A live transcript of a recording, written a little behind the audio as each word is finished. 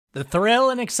The thrill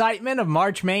and excitement of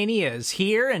March Mania is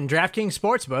here, and DraftKings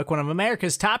Sportsbook, one of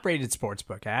America's top-rated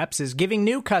sportsbook apps, is giving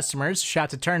new customers a shot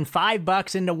to turn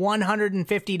 $5 into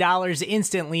 $150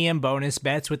 instantly in bonus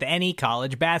bets with any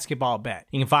college basketball bet.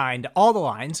 You can find all the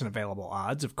lines and available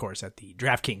odds, of course, at the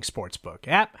DraftKings Sportsbook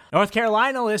app. North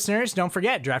Carolina listeners, don't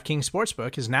forget, DraftKings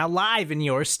Sportsbook is now live in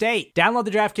your state. Download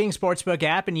the DraftKings Sportsbook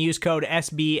app and use code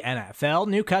SBNFL.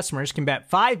 New customers can bet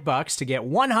 $5 to get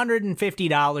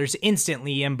 $150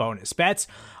 instantly in bonus bets,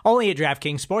 only at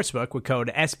DraftKings Sportsbook with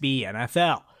code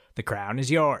SBNFL. The crown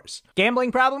is yours.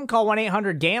 Gambling problem? Call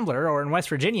 1-800-GAMBLER, or in West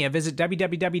Virginia, visit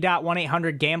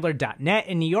www.1800gambler.net.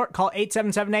 In New York, call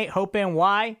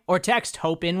 8778-HOPE-NY or text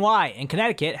HOPE-NY. In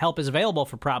Connecticut, help is available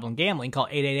for problem gambling. Call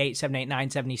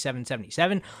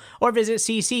 888-789-7777 or visit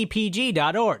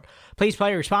ccpg.org. Please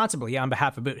play responsibly on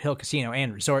behalf of Boot Hill Casino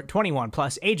and Resort. 21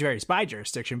 plus, age varies by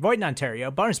jurisdiction. Void in Ontario.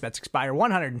 Bonus bets expire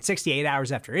 168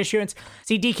 hours after issuance.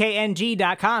 See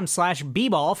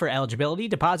dkng.com/bball for eligibility,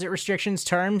 deposit restrictions,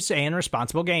 terms, and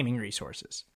responsible gaming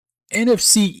resources.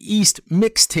 NFC East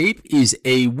Mixtape is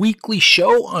a weekly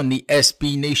show on the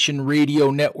SB Nation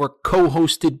Radio Network,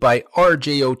 co-hosted by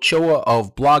RJ Ochoa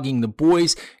of Blogging the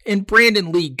Boys and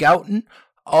Brandon Lee Gouton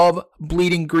of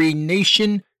Bleeding Green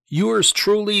Nation. Yours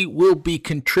truly will be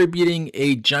contributing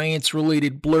a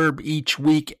Giants-related blurb each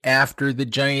week after the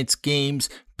Giants games.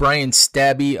 Brian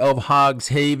Stabby of Hogs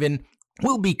Haven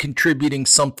will be contributing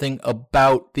something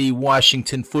about the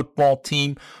Washington football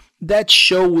team. That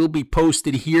show will be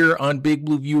posted here on Big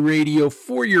Blue View Radio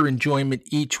for your enjoyment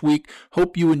each week.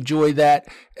 Hope you enjoy that,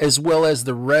 as well as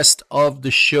the rest of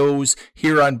the shows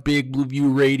here on Big Blue View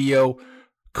Radio,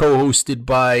 co-hosted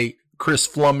by Chris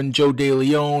Flum and Joe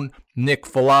DeLeon, Nick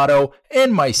Filato,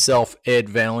 and myself, Ed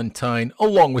Valentine,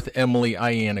 along with Emily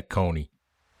Iannaccone.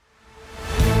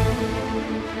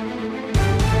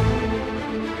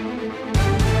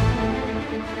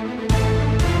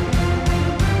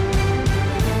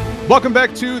 Welcome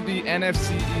back to the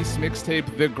NFC East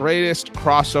Mixtape, the greatest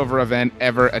crossover event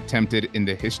ever attempted in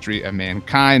the history of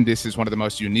mankind. This is one of the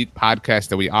most unique podcasts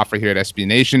that we offer here at SB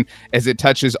Nation, as it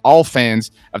touches all fans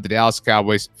of the Dallas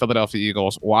Cowboys, Philadelphia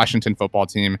Eagles, Washington football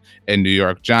team, and New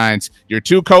York Giants. Your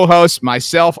two co-hosts,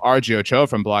 myself, RJ Ochoa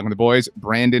from Blogging the Boys,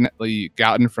 Brandon Lee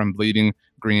Gouton from Bleeding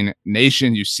Green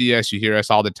Nation. You see us, you hear us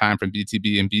all the time from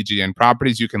BTB and BGN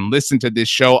Properties. You can listen to this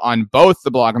show on both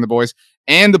the Blogging the Boys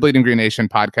and the Bleeding Green Nation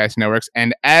podcast networks.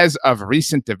 And as of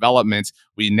recent developments,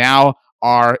 we now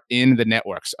are in the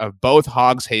networks of both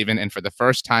Hogs Haven and for the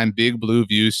first time, Big Blue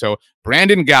View. So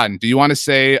Brandon Gouton, do you want to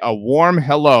say a warm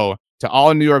hello to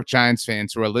all New York Giants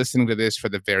fans who are listening to this for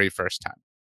the very first time?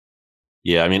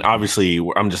 Yeah, I mean, obviously,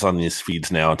 I'm just on these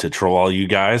feeds now to troll all you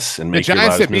guys and make your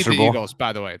lives miserable. The Giants beat the Eagles,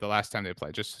 by the way, the last time they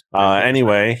played. Just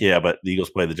anyway, yeah, but the Eagles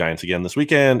play the Giants again this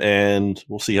weekend, and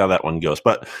we'll see how that one goes.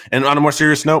 And on a more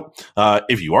serious note,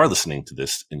 if you are listening to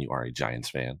this and you are a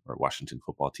Giants fan or a Washington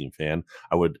football team fan,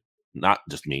 I would, not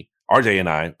just me, RJ and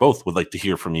I both would like to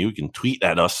hear from you. You can tweet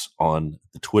at us on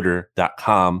the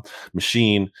twitter.com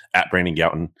machine at Brandon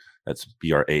Gouton. That's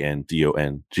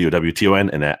BRANDONGOWTON,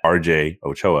 and at RJ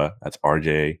Ochoa. That's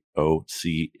RJOCHOA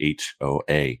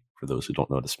for those who don't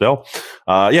know how to spell.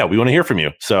 Yeah, we want to hear from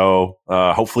you. So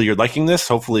hopefully you're liking this.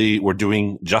 Hopefully we're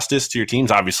doing justice to your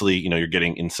teams. Obviously, you're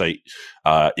getting insight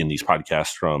in these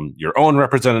podcasts from your own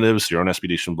representatives, your own SB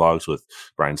Nation blogs, with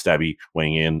Brian Stabby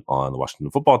weighing in on the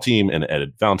Washington football team and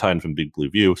Ed Valentine from Big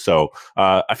Blue View. So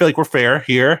I feel like we're fair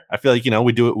here. I feel like,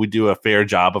 we do a fair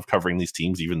job of covering these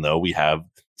teams, even though we have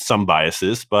some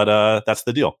biases, but that's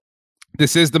the deal.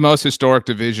 This is the most historic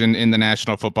division in the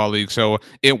National Football League, so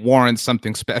it warrants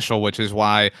something special, which is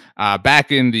why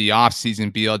back in the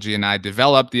offseason, BLG and I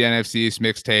developed the NFC East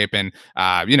Mixtape, and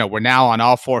we're now on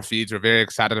all four feeds. We're very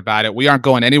excited about it. We aren't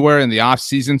going anywhere in the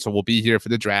offseason, so we'll be here for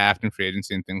the draft and free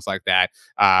agency and things like that.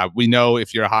 We know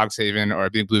if you're a Hogs Haven or a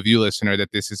Big Blue View listener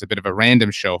that this is a bit of a random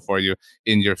show for you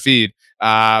in your feed.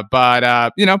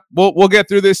 But we'll get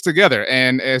through this together.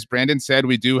 And as Brandon said,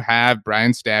 we do have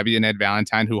Brian Stabby and Ed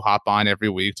Valentine who hop on every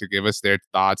week to give us their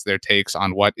thoughts, their takes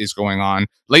on what is going on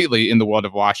lately in the world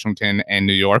of Washington and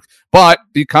New York. But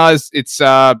because it's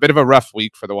a bit of a rough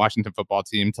week for the Washington football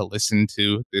team to listen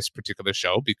to this particular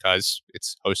show, because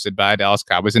it's hosted by a Dallas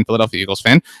Cowboys and Philadelphia Eagles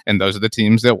fan, and those are the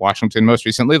teams that Washington most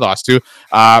recently lost to,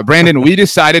 Brandon, we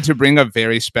decided to bring a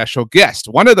very special guest,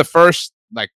 one of the first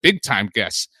big time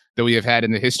guests that we have had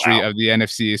in the history of the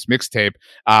NFC East Mixtape.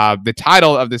 The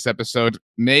title of this episode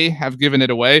may have given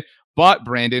it away, but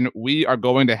Brandon, we are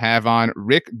going to have on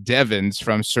Rick Devens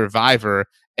from Survivor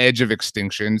edge of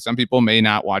extinction. Some people may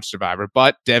not watch Survivor,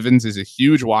 but Devins is a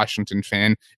huge Washington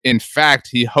fan. In fact,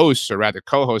 he hosts, or rather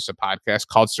co-hosts, a podcast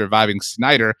called Surviving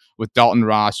Snyder with Dalton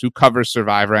Ross, who covers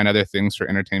Survivor and other things for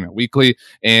Entertainment Weekly,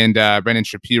 and Brendan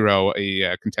Shapiro,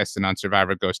 a contestant on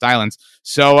Survivor Ghost Islands.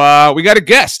 So we got a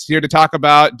guest here to talk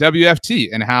about WFT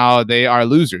and how they are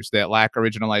losers that lack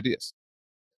original ideas.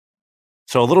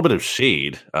 So a little bit of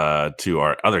shade to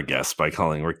our other guests by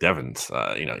calling Rick Devins,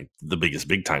 the biggest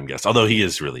big-time guest, although he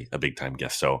is really a big-time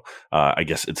guest. So I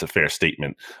guess it's a fair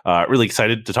statement. Really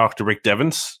excited to talk to Rick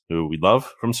Devins, who we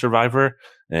love from Survivor.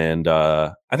 And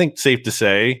I think safe to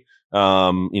say,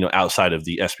 outside of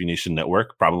the SB Nation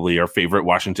network, probably our favorite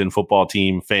Washington football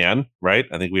team fan, right?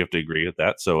 I think we have to agree with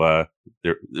that. So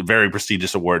they're a very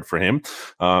prestigious award for him.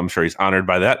 I'm sure he's honored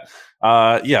by that.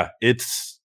 It's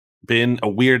been a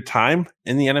weird time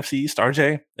in the NFC East,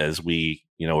 RJ, as we're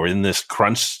in this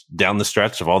crunch down the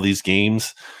stretch of all these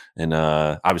games. And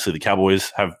obviously the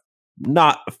Cowboys have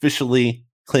not officially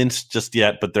clinched just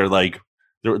yet, but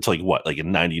it's like what, like a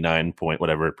 99 point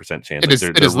whatever percent chance.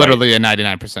 It is literally a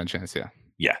 99% chance. Yeah.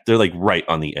 Yeah. They're like right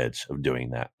on the edge of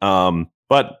doing that.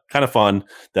 But kind of fun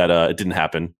that it didn't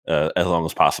happen as long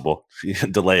as possible.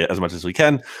 Delay it as much as we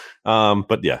can.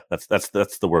 But yeah, that's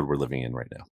the world we're living in right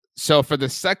now. So for the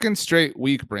second straight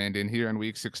week, Brandon, here in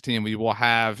week 16, we will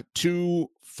have two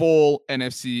full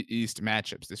NFC East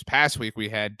matchups. This past week, we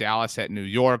had Dallas at New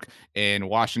York and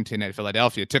Washington at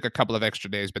Philadelphia. It took a couple of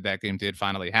extra days, but that game did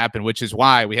finally happen, which is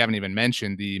why we haven't even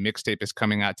mentioned the mixtape is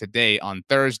coming out today on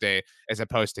Thursday, as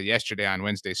opposed to yesterday on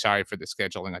Wednesday. Sorry for the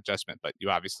scheduling adjustment, but you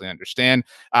obviously understand.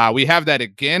 We have that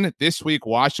again this week.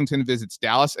 Washington visits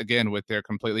Dallas again with their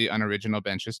completely unoriginal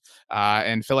benches,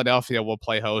 and Philadelphia will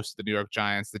play host to the New York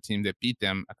Giants, the team that beat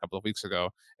them a couple of weeks ago,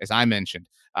 as I mentioned.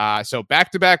 So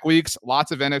back-to-back weeks,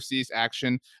 lots of NFC East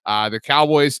action. The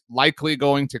Cowboys likely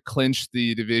going to clinch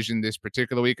the division this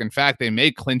particular week. In fact, they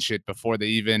may clinch it before they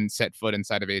even set foot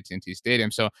inside of AT&T Stadium.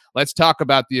 So let's talk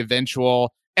about the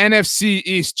eventual NFC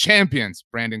East champions,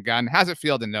 Brandon Gaudin. How's it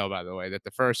feel to know, by the way, that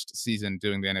the first season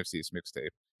doing the NFC East mixtape,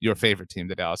 your favorite team,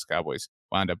 the Dallas Cowboys,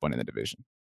 wound up winning the division?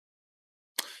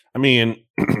 I mean,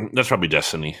 that's probably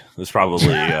destiny. That's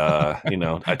probably,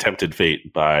 attempted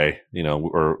fate by,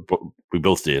 or we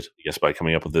both did, I guess, by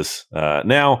coming up with this.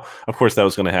 Now, of course, that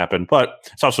was going to happen, but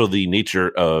it's also the nature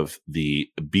of the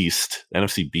beast,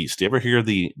 NFC beast. Do you ever hear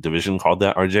the division called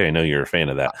that, RJ? I know you're a fan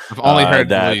of that. I've only heard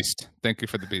the least. Thank you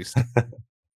for the beast.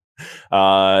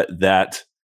 That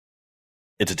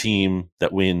it's a team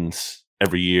that wins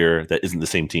every year that isn't the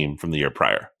same team from the year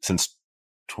prior. Since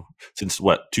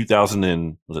what,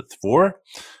 2004?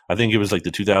 I think it was like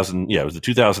it was the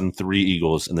 2003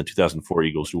 Eagles and the 2004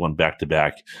 Eagles who won back to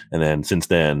back. And then since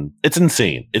then, it's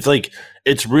insane.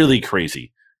 It's really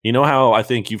crazy. You know how I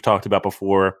think you've talked about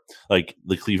before, like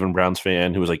the Cleveland Browns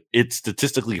fan who was like, it's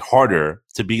statistically harder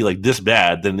to be like this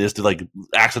bad than it is to like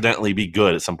accidentally be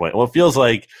good at some point. Well, it feels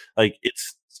like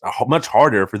it's much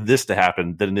harder for this to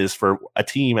happen than it is for a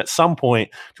team at some point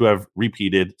to have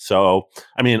repeated. So,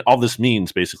 I mean, all this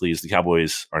means basically is the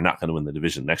Cowboys are not going to win the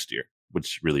division next year,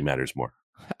 which really matters more.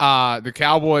 The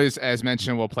Cowboys, as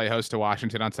mentioned, will play host to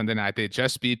Washington on Sunday night. They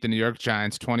just beat the New York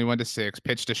Giants 21-6,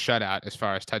 pitched a shutout as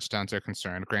far as touchdowns are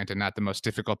concerned. Granted, not the most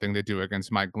difficult thing to do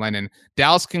against Mike Glennon.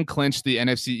 Dallas can clinch the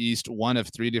NFC East one of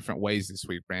three different ways this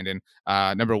week, Brandon.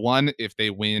 Number one, if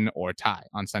they win or tie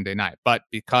on Sunday night. But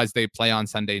because they play on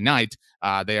Sunday night,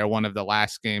 they are one of the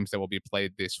last games that will be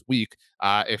played this week.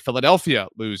 If Philadelphia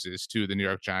loses to the New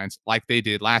York Giants, like they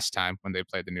did last time when they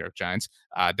played the New York Giants,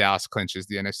 Dallas clinches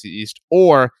the NFC East.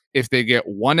 Or if they get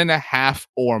 1.5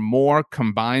 or more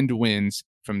combined wins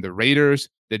from the Raiders,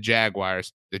 the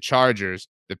Jaguars, the Chargers,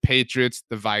 the Patriots,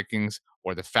 the Vikings,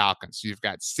 or the Falcons. So you've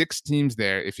got 6 teams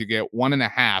there. If you get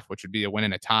 1.5, which would be a win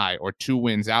and a tie, or 2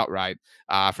 wins outright,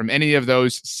 from any of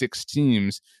those 6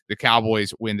 teams, the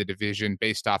Cowboys win the division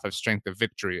based off of strength of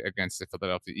victory against the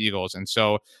Philadelphia Eagles. And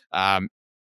so are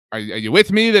you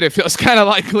with me that it feels kind of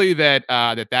likely that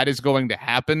that is going to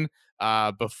happen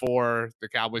before the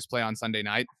Cowboys play on Sunday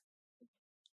night?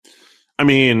 I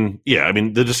mean, yeah. I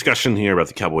mean, the discussion here about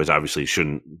the Cowboys obviously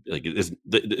shouldn't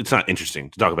it's not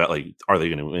interesting to talk about. Like, are they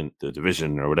going to win the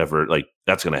division or whatever? Like,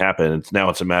 that's going to happen.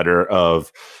 It's a matter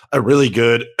of a really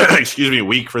good,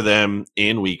 week for them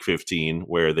in Week 15,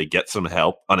 where they get some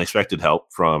help, unexpected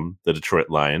help from the Detroit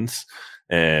Lions,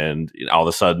 and all of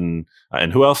a sudden,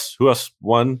 and who else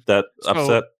won that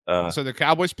upset? So the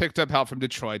Cowboys picked up help from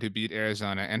Detroit, who beat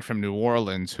Arizona, and from New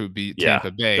Orleans, who beat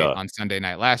Tampa Bay on Sunday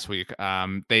night last week.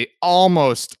 They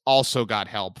almost also got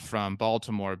help from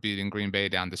Baltimore beating Green Bay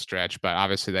down the stretch, but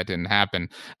obviously that didn't happen.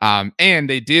 And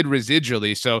they did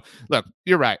residually. So look,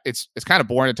 you're right. It's kind of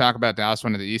boring to talk about Dallas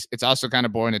winning the East. It's also kind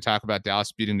of boring to talk about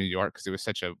Dallas beating New York because it was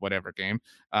such a whatever game.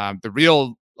 The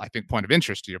real, I think, point of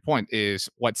interest to your point is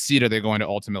what seed are they going to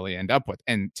ultimately end up with?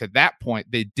 And to that point,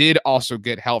 they did also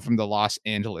get help from the Los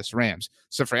Angeles Rams.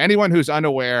 So for anyone who's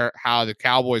unaware how the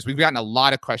Cowboys, we've gotten a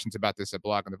lot of questions about this at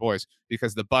Blogging the Boys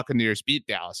because the Buccaneers beat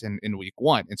Dallas in week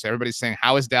 1. And so everybody's saying,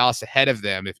 how is Dallas ahead of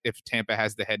them if Tampa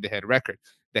has the head-to-head record?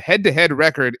 The head-to-head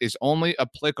record is only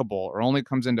applicable or only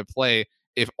comes into play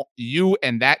if you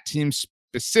and that team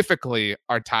specifically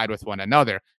are tied with one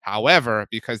another. However,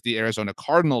 because the Arizona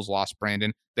Cardinals lost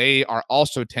Brandon, they are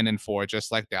also 10-4,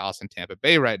 just like Dallas and Tampa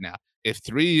Bay right now. If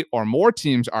 3 or more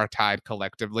teams are tied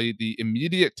collectively, the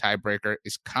immediate tiebreaker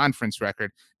is conference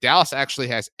record. Dallas actually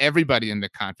has everybody in the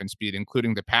conference beat,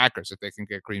 including the Packers, if they can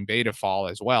get Green Bay to fall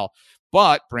as well.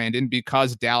 But, Brandon,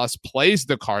 because Dallas plays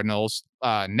the Cardinals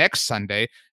next Sunday,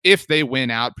 if they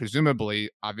win out, presumably,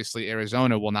 obviously,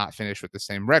 Arizona will not finish with the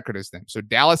same record as them. So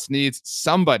Dallas needs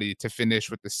somebody to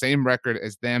finish with the same record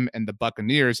as them and the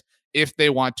Buccaneers if they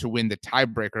want to win the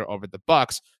tiebreaker over the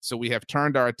Bucs. So we have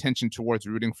turned our attention towards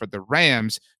rooting for the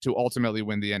Rams to ultimately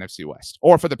win the NFC West,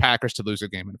 or for the Packers to lose a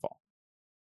game in fall.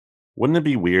 Wouldn't it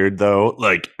be weird, though?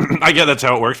 Like, I get that's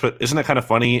how it works, but isn't it kind of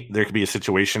funny? There could be a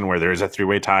situation where there is a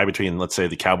 3-way tie between, let's say,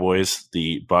 the Cowboys,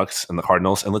 the Bucs, and the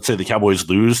Cardinals. And let's say the Cowboys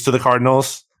lose to the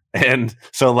Cardinals. And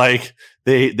so, like,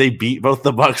 they beat both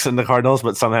the Bucs and the Cardinals,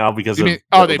 but somehow because the way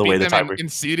the tiebreaker in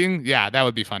seeding, that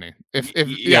would be funny. If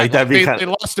they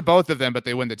lost to both of them, but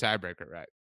they win the tiebreaker, right?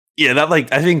 Yeah, that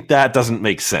I think that doesn't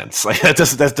make sense. Like that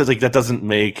doesn't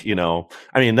make, I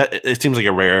mean, that it seems like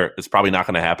it's probably not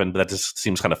going to happen, but that just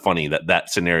seems kind of funny that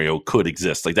scenario could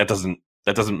exist. Like that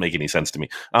doesn't make any sense to me.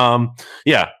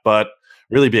 But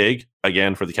really big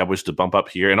again for the Cowboys to bump up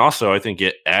here. And also I think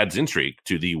it adds intrigue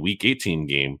to the week 18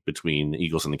 game between the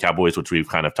Eagles and the Cowboys, which we've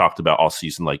kind of talked about all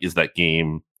season. Like, is that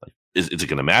game, is it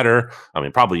going to matter? I mean,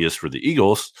 it probably is for the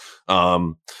Eagles.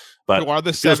 But who are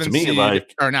the 7th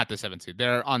seed, or not the 7th seed?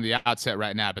 They're on the outset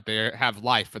right now, but they have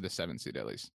life for the 7th seed at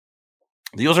least.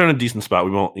 The Eagles are in a decent spot.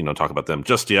 We won't, talk about them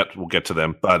just yet. We'll get to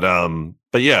them, but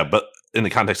in the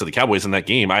context of the Cowboys in that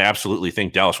game, I absolutely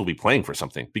think Dallas will be playing for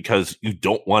something because you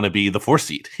don't want to be the 4th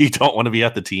seed. You don't want to be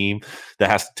at the team that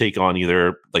has to take on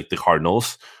either like the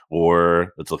Cardinals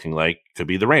or it's looking like could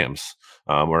be the Rams.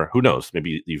 Or who knows,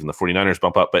 maybe even the 49ers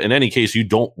bump up. But in any case, you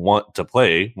don't want to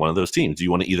play one of those teams.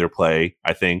 You want to either play,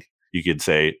 I think you could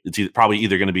say it's probably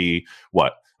either going to be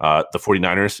the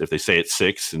 49ers, if they say it's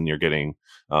 6 and you're getting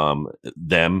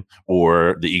them,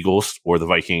 or the Eagles or the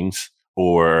Vikings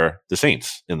or the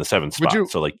Saints in the 7th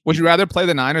spot. Would you rather play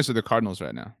the Niners or the Cardinals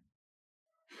right now?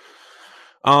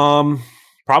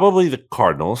 Probably the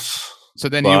Cardinals. So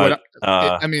then you would,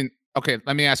 okay,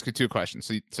 let me ask you 2 questions.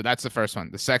 So that's the first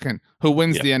one. The second, who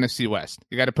wins the NFC West?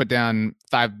 You got to put down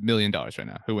 $5 million right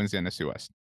now. Who wins the NFC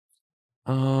West?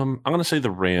 I'm going to say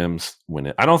the Rams win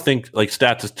it. I don't think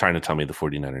stats is trying to tell me the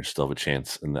 49ers still have a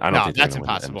chance. And I don't think that's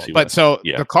impossible. But so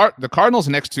the Cardinals'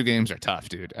 next 2 games are tough,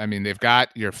 dude. I mean, they've got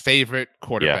your favorite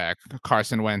quarterback,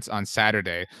 Carson Wentz, on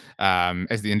Saturday,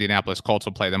 as the Indianapolis Colts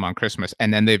will play them on Christmas.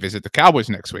 And then they visit the Cowboys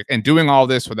next week. And doing all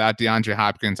this without DeAndre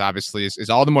Hopkins, obviously, is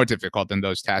all the more difficult than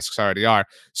those tasks already are.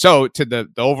 So to the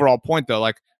overall point,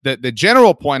 though, the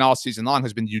general point all season long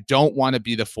has been you don't want to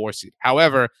be the 4 seed.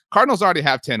 However, Cardinals already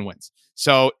have 10 wins.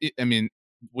 So, I mean,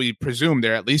 we presume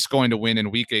they're at least going to win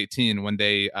in week 18 when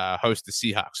they host the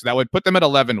Seahawks. So that would put them at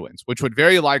 11 wins, which would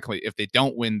very likely, if they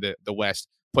don't win the West,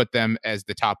 put them as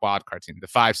the top wildcard team, the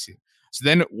 5 seed. So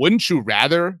then wouldn't you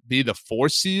rather be the 4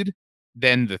 seed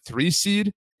than the 3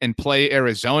 seed and play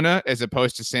Arizona as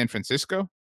opposed to San Francisco?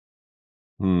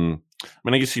 I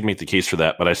mean, I guess you make the case for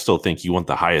that, but I still think you want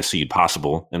the highest seed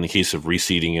possible in the case of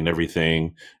reseeding and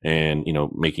everything and,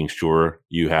 making sure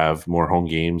you have more home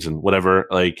games and whatever.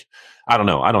 Like, I don't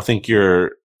know. I don't think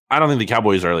the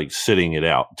Cowboys are sitting it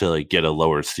out to get a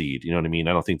lower seed. You know what I mean?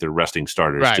 I don't think they're resting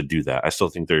starters to do that. I still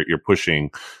think you're pushing.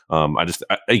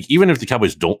 Even if the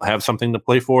Cowboys don't have something to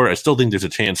play for, I still think there's a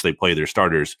chance they play their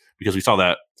starters because we saw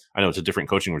that. I know it's a different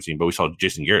coaching regime, but we saw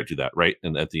Jason Garrett do that, right?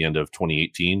 And at the end of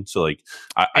 2018. So I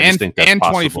just think that's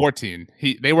possible.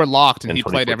 2014. They were locked and he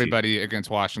played everybody against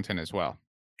Washington as well.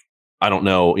 I don't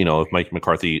know, if Mike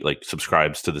McCarthy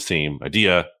subscribes to the same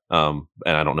idea. And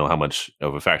I don't know how much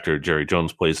of a factor Jerry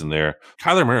Jones plays in there.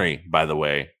 Kyler Murray, by the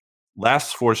way,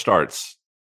 last 4 starts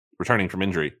returning from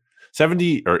injury.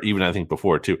 70, or even I think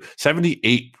before too,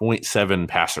 78.7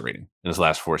 passer rating in his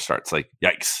last 4 starts. Like,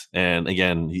 yikes. And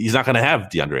again, he's not going to have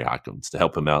DeAndre Hopkins to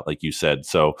help him out, like you said.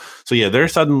 So yeah, they're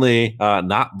suddenly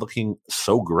not looking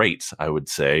so great, I would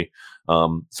say.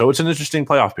 So it's an interesting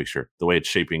playoff picture, the way it's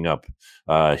shaping up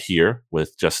here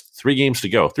with just 3 games to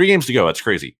go. 3 games to go. That's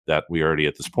crazy that we are already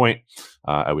at this point.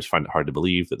 I always find it hard to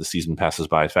believe that the season passes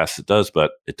by as fast as it does,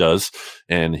 but it does.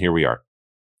 And here we are.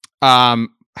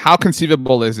 How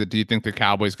conceivable is it, do you think the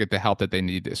Cowboys get the help that they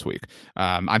need this week?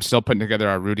 I'm still putting together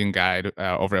our rooting guide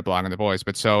over at Blogging the Boys,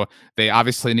 but so they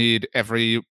obviously need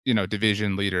every,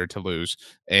 division leader to lose.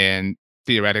 And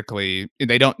theoretically,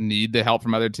 they don't need the help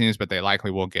from other teams, but they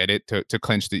likely will get it to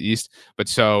clinch the East. But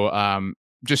so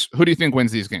just who do you think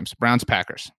wins these games? Browns,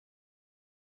 Packers?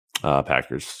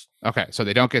 Packers. Okay, so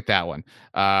they don't get that one.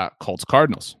 Colts,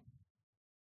 Cardinals?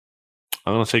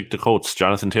 I'm going to take the Colts.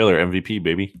 Jonathan Taylor, MVP,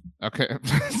 baby. Okay.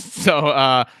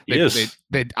 So Yes.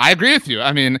 I agree with you.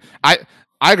 I mean, I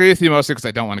agree with you mostly because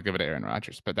I don't want to give it to Aaron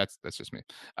Rodgers, but that's just me.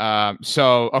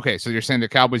 So you're saying the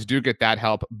Cowboys do get that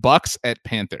help. Bucks at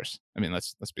Panthers. I mean,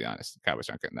 let's be honest. The Cowboys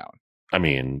aren't getting that one. I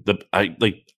mean,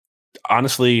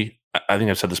 honestly, I think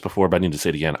I've said this before, but I need to say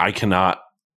it again. I cannot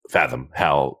fathom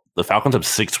how the Falcons have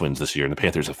 6 wins this year and the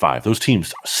Panthers have 5. Those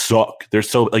teams suck. They're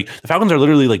so the Falcons are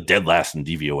literally dead last in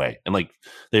DVOA, and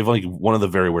they've one of the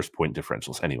very worst point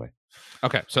differentials anyway.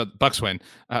 Okay, so Bucks win.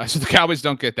 So the Cowboys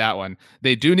don't get that one.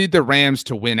 They do need the Rams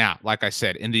to win out, like I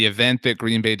said, in the event that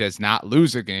Green Bay does not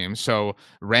lose a game. So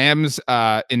Rams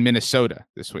in Minnesota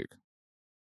this week.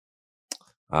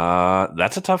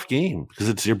 That's a tough game because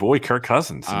it's your boy Kirk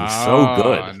Cousins, and he's so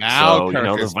good. Now so,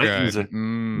 Kirk the is Vikings good.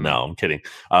 No, I'm kidding.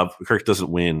 Kirk doesn't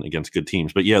win against good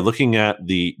teams, but yeah, looking at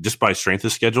just by strength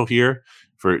of schedule here,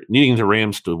 for needing the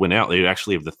Rams to win out, they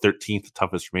actually have the 13th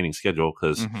toughest remaining schedule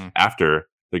because after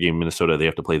their game in Minnesota, they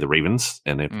have to play the Ravens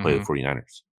and they have to play the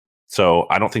 49ers. So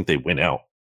I don't think they win out.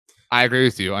 I agree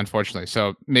with you, unfortunately.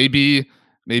 So maybe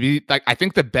I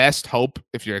think the best hope,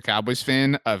 if you're a Cowboys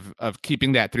fan, of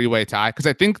keeping that 3-way tie, because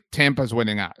I think Tampa's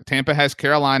winning out. Tampa has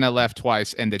Carolina left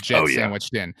twice and the Jets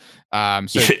sandwiched in. So I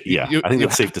think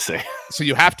that's safe to say. So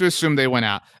you have to assume they win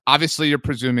out. Obviously, you're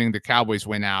presuming the Cowboys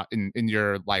win out in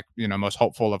your most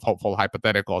hopeful of hopeful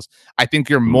hypotheticals. I think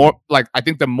you're more I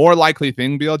think the more likely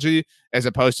thing, BLG, as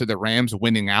opposed to the Rams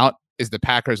winning out, is the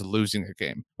Packers losing a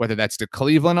game, whether that's to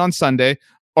Cleveland on Sunday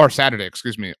or Saturday,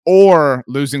 or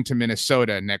losing to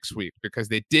Minnesota next week, because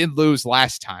they did lose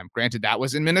last time. Granted, that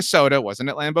was in Minnesota, wasn't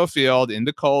at Lambeau Field, in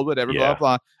the cold, whatever, blah,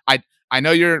 blah. I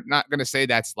know you're not going to say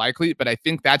that's likely, but I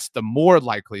think that's the more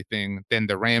likely thing than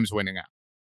the Rams winning out.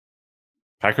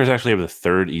 Packers actually have the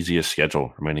 3rd easiest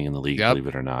schedule remaining in the league, believe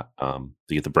it or not.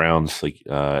 They get the Browns,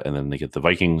 and then they get the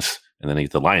Vikings, and then they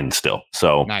get the Lions still.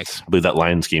 So nice. I believe that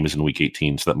Lions game is in week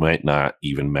 18, so that might not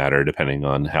even matter depending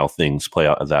on how things play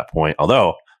out at that point.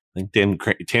 Although I think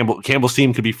Campbell's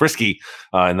team could be frisky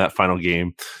in that final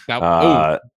game.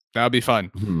 That would be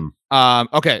fun.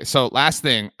 Okay, so last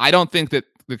thing. I don't think that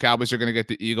the Cowboys are going to get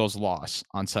the Eagles' loss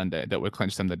on Sunday that would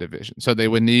clinch them the division. So they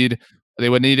would need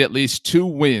at least 2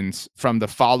 wins from the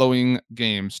following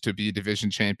games to be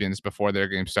division champions before their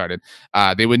game started.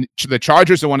 The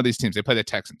Chargers are one of these teams. They play the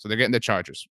Texans, so they're getting the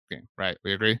Chargers game, right?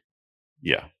 We agree?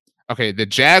 Yeah. Okay, the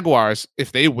Jaguars,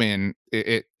 if they win,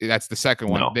 that's the second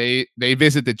one. No. They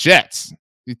visit the Jets.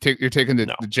 You're taking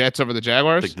the Jets over the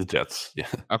Jaguars? Take the Jets. Yeah.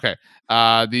 Okay.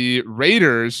 The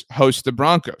Raiders host the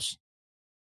Broncos.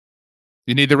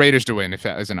 You need the Raiders to win, if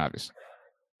that isn't obvious.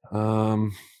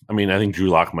 I mean, I think Drew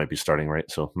Lock might be starting, right?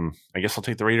 So I guess I'll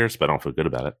take the Raiders, but I don't feel good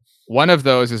about it. One of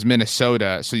those is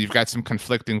Minnesota, so you've got some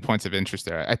conflicting points of interest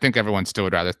there. I think everyone still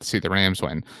would rather see the Rams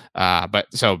win. But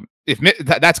so if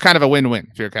that's kind of a win-win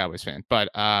if you're a Cowboys fan. But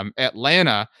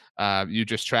Atlanta, you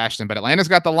just trashed them, but Atlanta's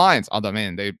got the Lions. Although,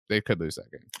 man, they could lose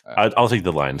that game. I'll take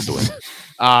the Lions to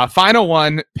win. Final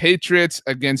one, Patriots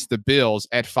against the Bills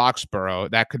at Foxborough.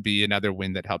 That could be another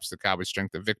win that helps the Cowboys'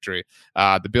 strength of victory.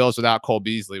 The Bills without Cole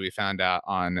Beasley, we found out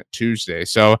on Tuesday.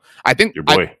 So I think your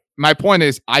boy. My point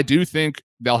is, I do think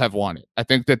they'll have won it. I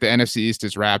think that the NFC East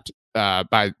is wrapped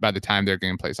by the time their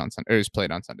game plays on Sunday, or is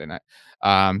played on Sunday night.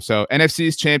 So NFC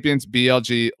East champions,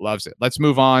 BLG loves it. Let's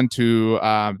move on to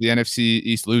the NFC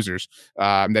East losers.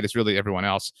 That is really everyone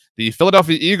else. The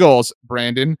Philadelphia Eagles,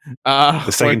 Brandon.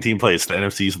 The second team plays the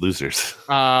NFC East losers.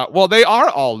 Well, they are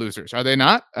all losers, are they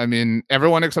not? I mean,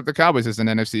 everyone except the Cowboys is an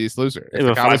NFC East loser. They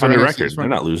have a 500 record. They're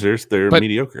not losers. They're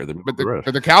mediocre.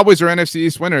 But the Cowboys are NFC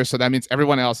East winners, so that means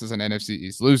everyone else is an NFC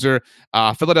East loser.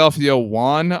 Philadelphia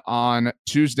won on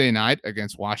Tuesday night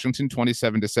against Washington,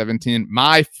 27-17.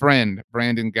 My friend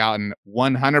Brandon Galton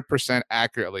 100%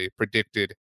 accurately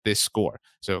predicted this score.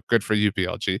 So good for you,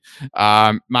 BLG.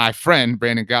 My friend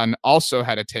Brandon Gowton also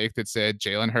had a take that said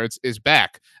Jalen Hurts is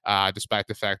back, despite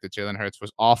the fact that Jalen Hurts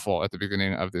was awful at the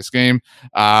beginning of this game.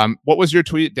 What was your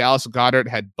tweet? Dallas Goedert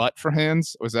had butt for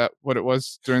hands. Was that what it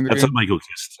was during the game? That's a Michael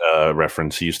Kist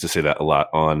reference. He used to say that a lot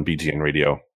on BGN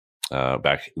radio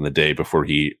back in the day before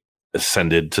he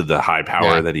ascended to the high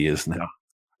power that he is now.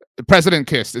 President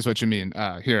Kist is what you mean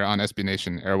here on SB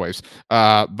Nation airwaves.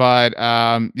 But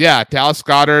Dallas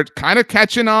Goedert kind of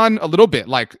catching on a little bit.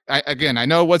 Like, I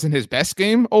know it wasn't his best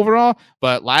game overall,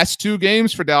 but last 2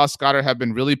 games for Dallas Goedert have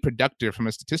been really productive from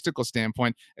a statistical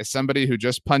standpoint. As somebody who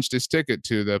just punched his ticket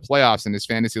to the playoffs in his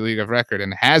fantasy league of record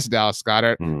and has Dallas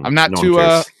Goedert, I'm not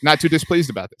too displeased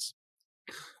about this.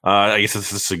 I guess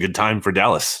this is a good time for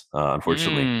Dallas,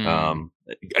 unfortunately.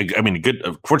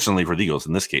 Fortunately for the Eagles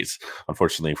in this case,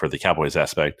 unfortunately for the Cowboys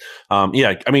aspect.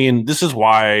 This is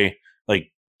why,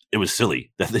 like, it was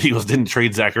silly that the Eagles didn't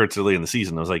trade Zach Ertz early in the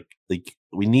season. I was like,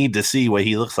 we need to see what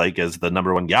he looks like as the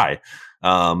number 1 guy.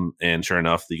 And sure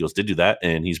enough, the Eagles did do that,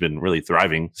 and he's been really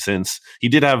thriving since. He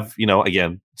did have, he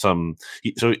had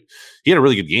a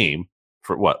really good game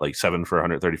for 7 for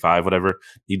 135, whatever.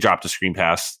 He dropped a screen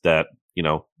pass that,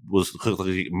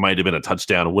 might have been a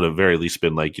touchdown. Would have very least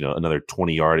been another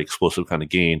 20-yard explosive kind of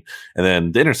gain. And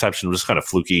then the interception was kind of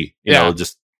fluky,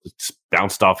 just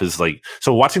bounced off his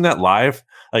so watching that live,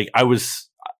 I was,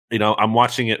 I'm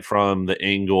watching it from the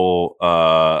angle,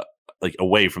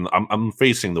 away from I'm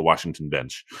facing the Washington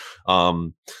bench,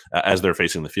 as they're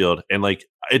facing the field. And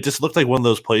it just looked like one of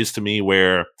those plays to me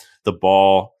where the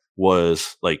ball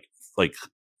was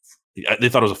they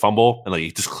thought it was a fumble, and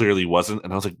it just clearly wasn't.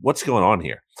 And I was like, what's going on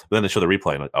here? But then they show the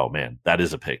replay, and oh man, that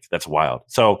is a pick. That's wild.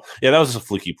 So yeah, that was just a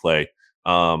fluky play.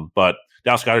 But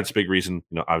Dallas Goedert's a big reason,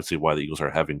 obviously why the Eagles are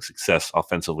having success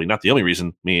offensively. Not the only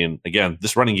reason. Again,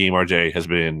 this running game, RJ, has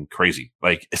been crazy.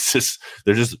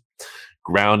 They're just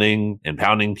grounding and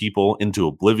pounding people into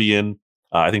oblivion.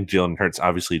 I think Jalen Hurts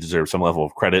obviously deserves some level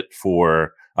of credit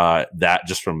for that,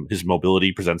 just from his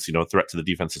mobility presents, threat to the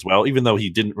defense as well. Even though he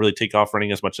didn't really take off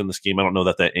running as much in this game, I don't know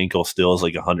that ankle still is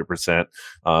 100%.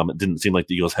 It didn't seem like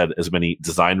the Eagles had as many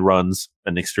designed runs.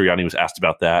 And Nick Sirianni was asked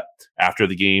about that after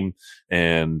the game,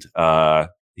 and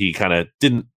he kind of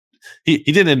didn't. He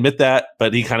didn't admit that,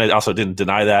 but he kind of also didn't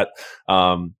deny that.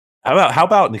 How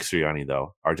about Nick Sirianni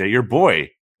though, RJ? Your boy,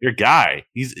 your guy.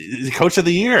 He's coach of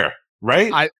the year,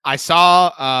 right? I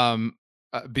saw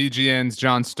BGN's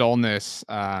John Stolness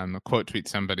quote tweet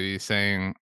somebody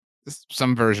saying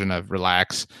some version of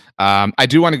relax. I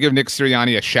do want to give Nick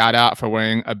Sirianni a shout out for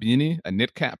wearing a beanie, a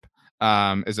knit cap,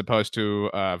 as opposed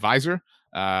to a visor.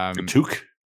 A toque.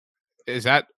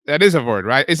 That is a word,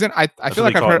 right? Isn't I feel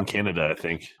like I've heard in Canada, I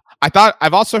think.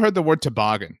 I've also heard the word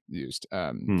toboggan used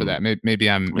for that. Maybe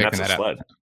I'm making that up.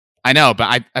 I know,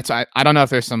 but I don't know if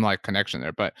there's some connection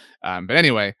there, but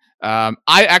anyway,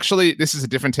 this is a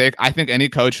different take. I think any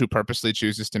coach who purposely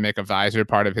chooses to make a visor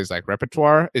part of his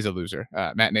repertoire is a loser.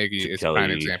 Matt Nagy is a prime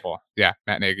example. Yeah,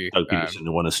 Matt Nagy. Doug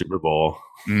Peterson won a Super Bowl.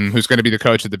 Who's going to be the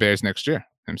coach of the Bears next year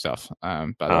himself? By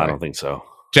the way. I don't think so.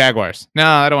 Jaguars. No,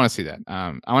 I don't want to see that.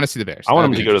 I want to see the Bears. I want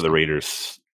him to go to the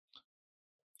Raiders.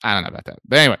 I don't know about that,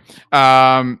 but anyway,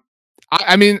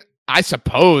 I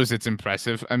suppose it's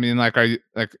impressive. Are you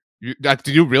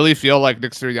do you really feel like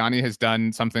Nick Sirianni has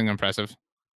done something impressive?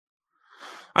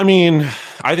 I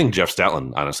think Jeff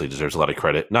Stoutland honestly deserves a lot of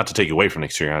credit. Not to take away from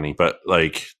Nick Sirianni, but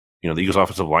the Eagles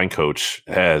offensive line coach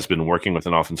has been working with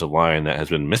an offensive line that has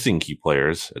been missing key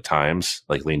players at times,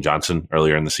 like Lane Johnson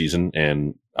earlier in the season,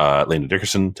 and Landon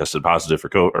Dickerson tested positive for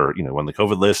won the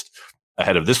COVID list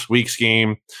ahead of this week's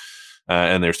game.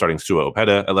 And they're starting Sua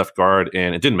Opeta at left guard,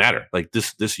 and it didn't matter.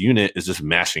 This unit is just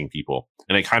mashing people.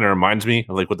 And it kind of reminds me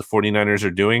of what the 49ers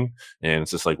are doing. And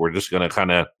it's just we're just going to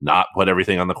kind of not put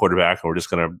everything on the quarterback, and we're just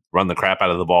going to run the crap out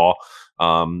of the ball.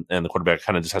 And the quarterback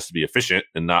kind of just has to be efficient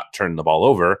and not turn the ball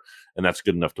over. And that's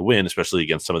good enough to win, especially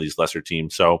against some of these lesser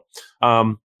teams. So,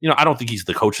 I don't think he's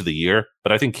the coach of the year,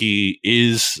 but I think he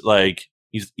is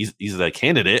he's the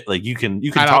candidate. You can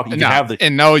talk. You can have the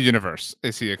in no universe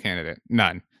is he a candidate?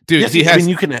 None. Dude, yes,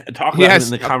 you can talk about him in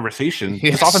the conversation.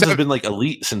 His offense has been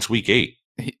elite since week 8.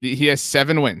 He has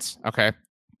 7 wins. Okay.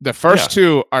 The first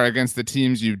 2 are against the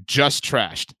teams you just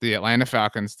trashed, the Atlanta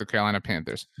Falcons, the Carolina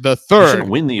Panthers. The third shouldn't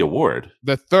win the award.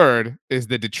 The third is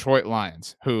the Detroit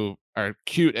Lions, who are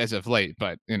cute as of late,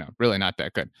 but really not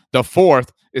that good. The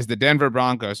fourth is the Denver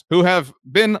Broncos, who have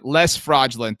been less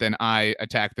fraudulent than I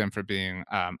attack them for being.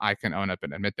 I can own up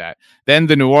and admit that. Then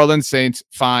the New Orleans Saints,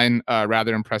 fine,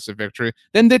 rather impressive victory.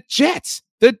 Then the Jets,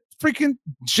 the freaking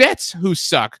Jets, who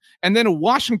suck. And then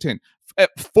Washington,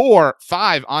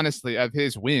 five, honestly, of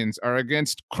his wins are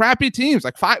against crappy teams.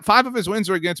 Like five of his wins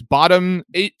are against bottom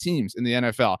 8 teams in the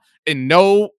NFL. In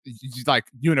no like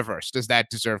universe does that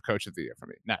deserve Coach of the Year for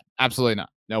me. No, absolutely not.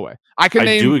 No way. I can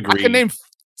name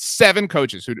 7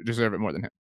 coaches who deserve it more than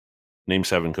him. Name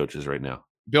 7 coaches right now.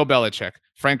 Bill Belichick,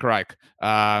 Frank Reich.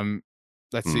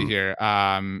 Let's see here.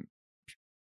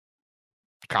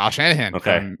 Kyle Shanahan.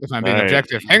 Okay. If I'm being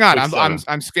objective. Hang on.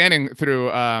 I'm scanning through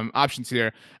options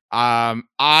here.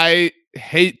 I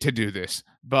hate to do this,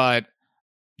 but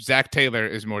Zach Taylor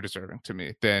is more deserving to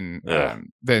me than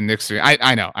Nick Sirianni.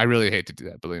 I know. I really hate to do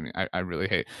that. Believe me. I really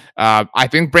hate. I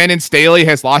think Brandon Staley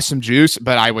has lost some juice,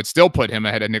 but I would still put him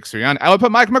ahead of Nick Sirianni. I would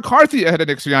put Mike McCarthy ahead of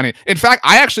Nick Sirianni. In fact,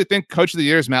 I actually think Coach of the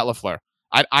Year is Matt LaFleur.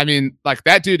 I mean, like,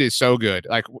 that dude is so good.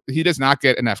 Like, he does not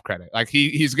get enough credit. Like,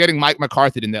 he's getting Mike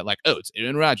McCarthy in that, like, oh, it's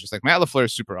Aaron Rodgers. Like, Matt LaFleur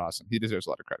is super awesome. He deserves a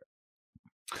lot of credit.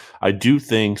 I do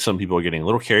think some people are getting a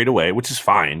little carried away, which is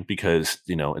fine because,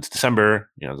 it's December,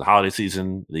 the holiday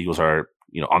season. The Eagles are,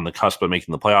 on the cusp of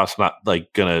making the playoffs. Not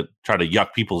like going to try to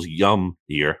yuck people's yum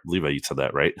here. I believe you said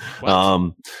that, right?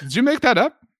 Did you make that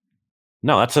up?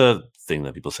 No, that's a thing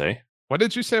that people say. What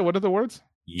did you say? What are the words?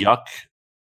 Yuck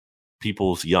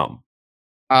people's yum.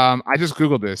 I just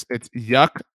Googled this. It's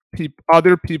yuck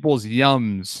other people's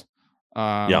yums.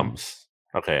 Yums.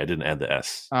 Okay, I didn't add the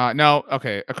S. No,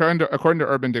 okay. According to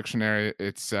Urban Dictionary,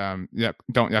 it's don't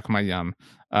yuck my yum.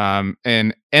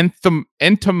 And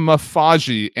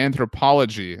entomophagy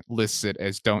anthropology lists it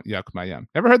as don't yuck my yum.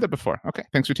 Never heard that before. Okay,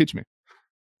 thanks for teaching me.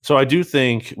 So I do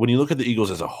think when you look at the Eagles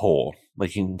as a whole,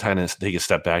 like, you can kind of take a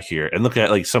step back here and look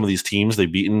at like some of these teams they've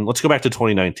beaten. Let's go back to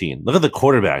 2019. Look at the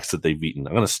quarterbacks that they've beaten.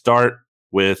 I'm going to start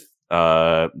with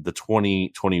the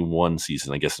 2021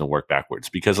 season, I guess, and work backwards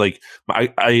because like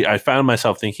I found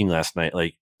myself thinking last night,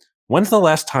 like, when's the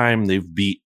last time they've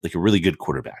beat like a really good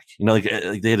quarterback? Like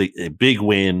they had a big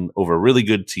win over a really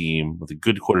good team with a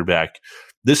good quarterback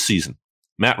this season.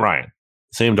 Matt Ryan,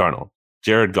 Sam Darnold,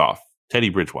 Jared Goff, Teddy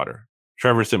Bridgewater,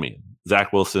 Trevor Siemian,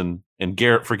 Zach Wilson, and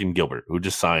Garrett freaking Gilbert, who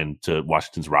just signed to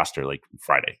Washington's roster like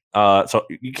Friday. So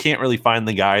you can't really find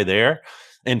the guy there.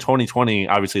 In 2020,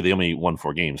 obviously, they only won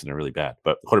 4 games, and they're really bad.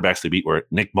 But the quarterbacks they beat were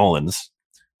Nick Mullins,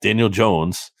 Daniel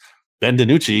Jones, Ben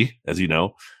DiNucci, as you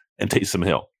know, and Taysom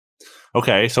Hill.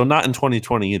 Okay, so not in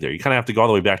 2020 either. You kind of have to go all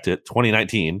the way back to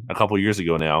 2019, a couple years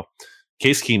ago now.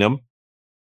 Case Keenum,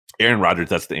 Aaron Rodgers,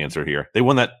 that's the answer here. They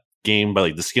won that game by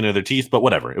like the skin of their teeth, but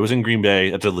whatever. It was in Green Bay.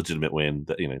 That's a legitimate win.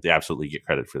 They absolutely get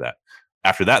credit for that.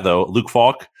 After that, though, Luke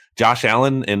Falk, Josh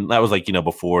Allen, and that was like,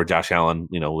 before Josh Allen,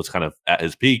 was kind of at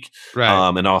his peak. Right.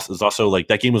 And also, it's also like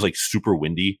that game was like super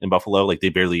windy in Buffalo. Like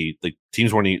they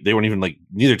weren't even like,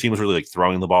 neither team was really like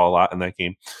throwing the ball a lot in that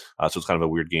game. So it's kind of a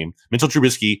weird game. Mitchell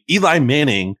Trubisky, Eli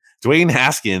Manning, Dwayne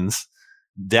Haskins,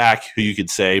 Dak, who you could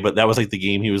say, but that was like the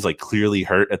game he was like clearly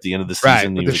hurt at the end of the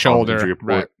season. Right, with the shoulder.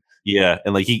 Right. Yeah.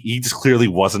 And like he just clearly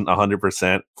wasn't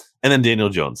 100%. And then Daniel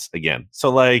Jones again. So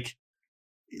like,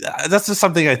 that's just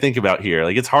something I think about here.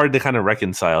 Like, it's hard to kind of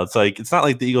reconcile. It's like, it's not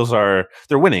like the Eagles they're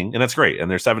winning and that's great. And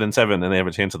they're 7-7 and they have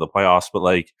a chance of the playoffs. But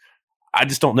like, I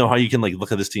just don't know how you can like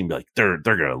look at this team and be like,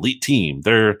 they're an elite team.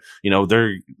 They're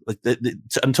like,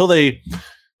 until they've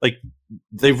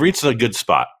reached a good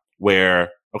spot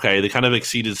where, okay, they kind of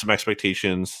exceeded some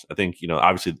expectations. I think,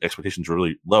 obviously the expectations were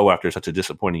really low after such a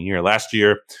disappointing year last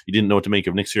year. You didn't know what to make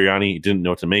of Nick Sirianni. You didn't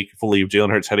know what to make fully of Jalen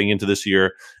Hurts heading into this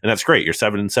year. And that's great. You're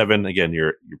 7-7. Again,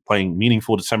 you're playing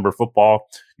meaningful December football.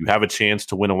 You have a chance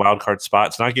to win a wild card spot.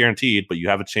 It's not guaranteed, but you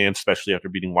have a chance, especially after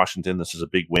beating Washington. This is a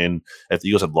big win. If the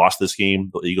Eagles had lost this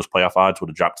game, the Eagles playoff odds would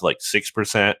have dropped to like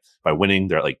 6%. By winning,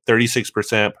 they're at like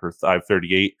 36% per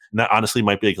 538. And that honestly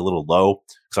might be like a little low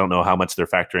because I don't know how much they're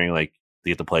factoring like they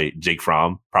get to play Jake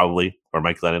Fromm probably or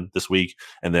Mike Lennon this week.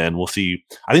 And then we'll see.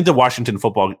 I think the Washington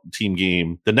football team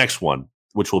game, the next one,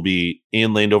 which will be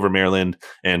in Landover, Maryland,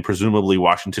 and presumably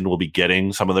Washington will be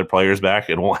getting some of their players back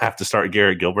and won't have to start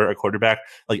Garrett Gilbert at quarterback.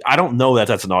 Like, I don't know that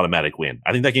that's an automatic win.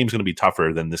 I think that game's going to be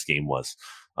tougher than this game was.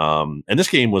 And this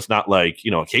game was not like,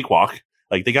 a cakewalk.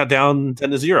 Like, they got down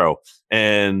 10-0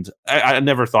 and I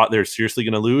never thought they're seriously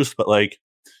going to lose, but like,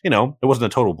 it wasn't a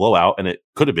total blowout, and it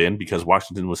could have been because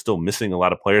Washington was still missing a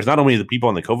lot of players, not only the people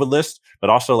on the COVID list, but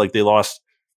also like they lost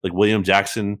like William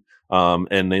Jackson,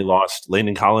 and they lost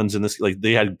Landon Collins in this. Like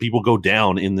they had people go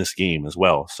down in this game as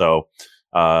well. So,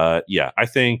 yeah, I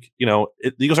think the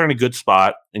Eagles are in a good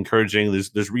spot. Encouraging.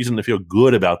 There's reason to feel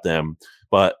good about them,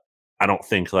 but I don't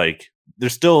think like they're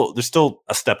still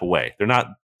a step away. They're not.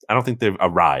 I don't think they've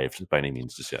arrived by any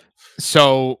means just yet.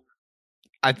 So,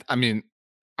 I mean.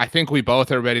 I think we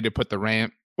both are ready to put the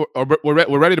ramp.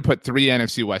 We're ready to put 3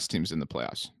 NFC West teams in the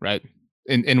playoffs, right?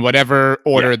 in whatever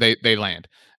order Yeah. they land.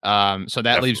 So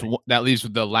that leaves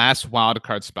the last wild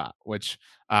card spot, which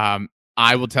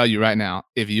I will tell you right now,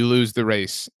 if you lose the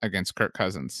race against Kirk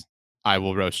Cousins, I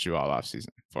will roast you all off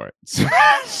season for it.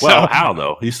 Well, how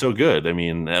though? He's so good. I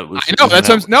mean, I know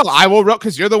that's no. I will roast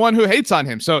because you're the one who hates on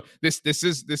him. So this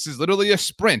is literally a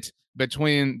sprint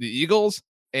between the Eagles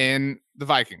and the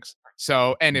Vikings.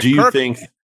 So and if do you Kirk, think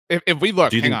if we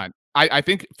look, hang think, on. I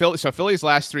think Philly's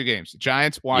last 3 games: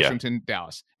 Giants, Washington,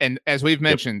 Dallas. And as we've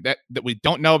mentioned, that we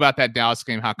don't know about that Dallas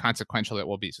game, how consequential it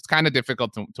will be. So it's kind of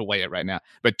difficult to weigh it right now.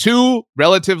 But 2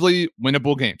 relatively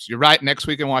winnable games. You're right. Next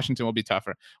week in Washington will be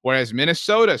tougher. Whereas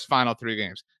Minnesota's final 3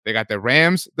 games, they got the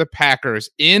Rams, the Packers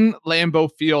in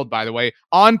Lambeau Field, by the way,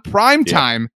 on prime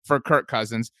time for Kirk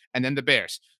Cousins, and then the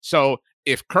Bears. So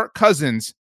if Kirk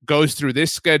Cousins goes through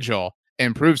this schedule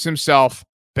and proves himself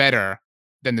better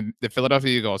than the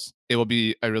Philadelphia Eagles, it will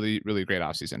be a really, really great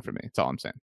offseason for me. That's all I'm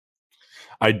saying.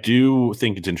 I do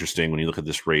think it's interesting when you look at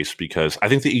this race because I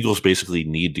think the Eagles basically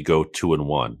need to go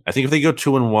 2-1. I think if they go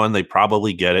 2-1, they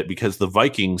probably get it because the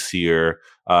Vikings here.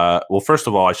 Well, first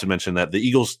of all, I should mention that the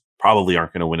Eagles probably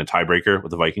aren't going to win a tiebreaker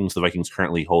with the Vikings. The Vikings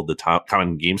currently hold the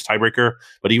common games tiebreaker,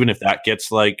 but even if that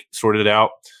gets like sorted out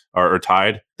or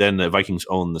tied, then the Vikings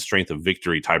own the strength of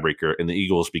victory tiebreaker in the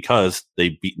Eagles because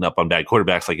they've beaten up on bad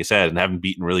quarterbacks, like I said, and haven't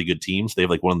beaten really good teams. They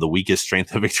have like one of the weakest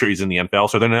strength of victories in the NFL,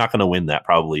 so they're not going to win that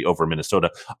probably over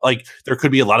Minnesota. Like there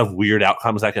could be a lot of weird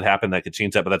outcomes that could happen that could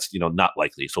change that, but that's not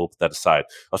likely. So we'll put that aside.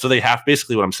 So they have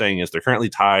basically what I'm saying is they're currently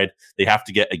tied. They have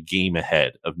to get a game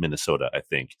ahead of Minnesota, I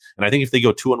think, and I think if they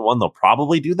go 2-1, they'll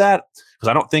probably do that because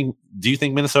I don't think. Do you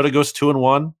think Minnesota goes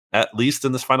 2-1? At least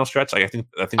in this final stretch, like I think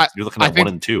you're looking at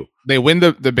 1-2. They win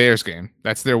the Bears game.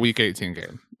 That's their Week 18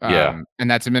 game. Yeah, and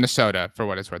that's in Minnesota for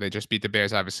what it's worth. They just beat the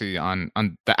Bears, obviously, on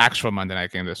the actual Monday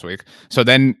night game this week. So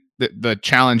then the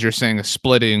challenge you're saying is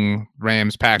splitting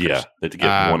Rams Packers. Yeah, they have to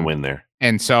get one win there,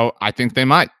 and so I think they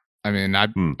might. I mean, I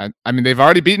mean, they've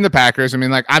already beaten the Packers. I mean,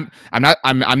 like I'm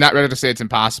not ready to say it's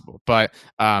impossible. But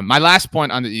my last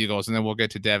point on the Eagles, and then we'll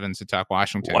get to Devin to talk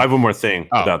Washington. Well, I have one more thing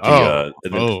about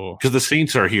because the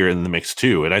Saints are here in the mix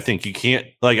too, and I think you can't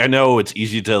I know it's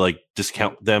easy to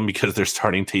discount them because they're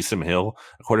starting Taysom Hill,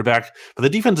 a quarterback, but the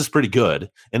defense is pretty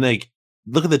good, and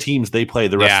look at the teams they play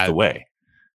the rest of the way.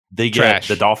 They get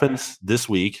the Dolphins this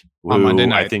week on Monday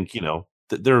night. I think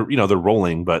they're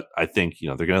rolling, but I think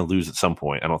they're going to lose at some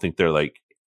point. I don't think they're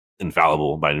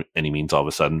infallible by any means all of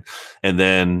a sudden. And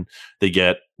then they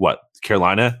get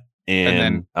Carolina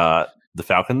and the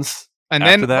Falcons. And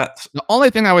after then that, the only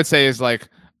thing I would say is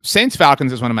Saints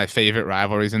Falcons is one of my favorite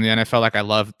rivalries in the NFL. I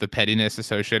love the pettiness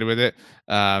associated with it.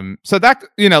 So that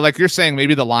like you're saying,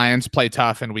 maybe the Lions play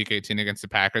tough in Week 18 against the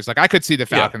Packers. I could see the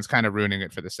Falcons kind of ruining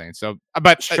it for the Saints. So,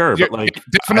 but sure, but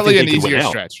definitely an easier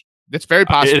stretch. It's very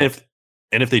possible.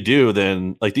 And if they do,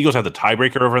 then the Eagles have the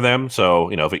tiebreaker over them. So,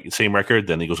 if it's same record,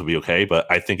 then the Eagles will be okay. But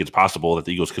I think it's possible that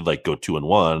the Eagles could go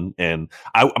 2-1. And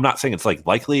I'm not saying it's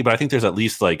likely, but I think there's at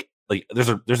least there's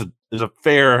a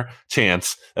fair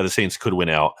chance that the Saints could win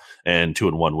out, and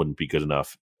 2-1 wouldn't be good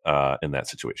enough in that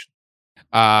situation.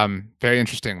 Very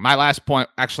interesting. My last point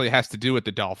actually has to do with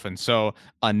the Dolphins. So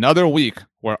another week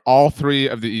where all 3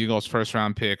 of the Eagles'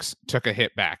 first-round picks took a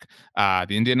hit back.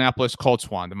 The Indianapolis Colts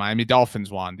won. The Miami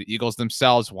Dolphins won. The Eagles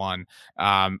themselves won.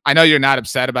 I know you're not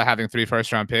upset about having 3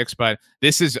 first-round picks, but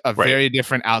this is a very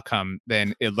different outcome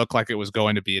than it looked like it was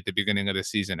going to be at the beginning of the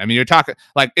season. I mean, you're talking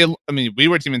we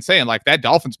were even saying that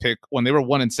Dolphins pick when they were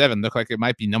 1-7 looked like it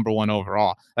might be number 1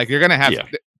 overall. You're going to have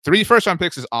 3 first-round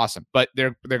picks is awesome, but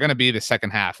they're going to be the second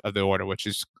half of the order, which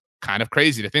is kind of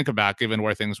crazy to think about given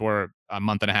where things were a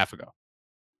month and a half ago.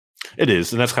 It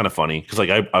is, and that's kind of funny because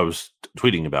I was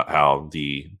tweeting about how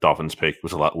the Dolphins pick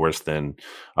was a lot worse than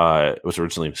it was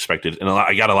originally expected, and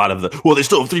I got a lot of they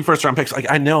still have 3 first-round picks.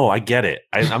 I know, I get it.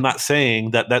 I'm not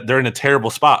saying that they're in a terrible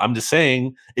spot. I'm just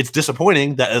saying it's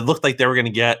disappointing that it looked like they were going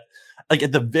to get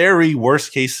at the very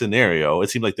worst case scenario. It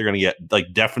seemed like they're going to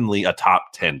get definitely a top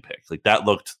 10 pick. That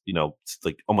looked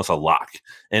almost a lock,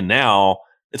 and now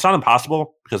it's not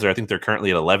impossible because I think they're currently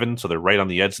at 11, so they're right on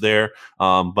the edge there.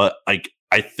 But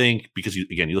I think because you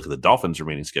look at the Dolphins'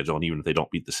 remaining schedule, and even if they don't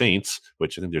beat the Saints,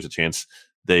 which I think there's a chance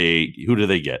who do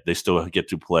they get? They still get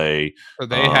to play. So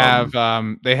they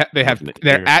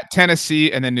they're at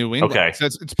Tennessee and then New England. Okay, so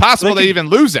it's possible they even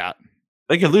lose out.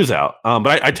 They could lose out,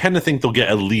 but I tend to think they'll get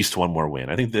at least one more win.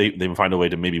 I think they find a way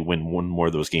to maybe win one more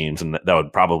of those games, and that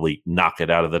would probably knock it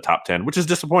out of the top 10, which is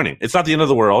disappointing. It's not the end of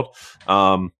the world,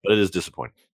 but it is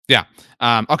disappointing. Yeah.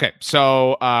 Okay.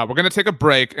 So we're going to take a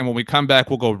break. And when we come back,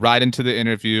 we'll go right into the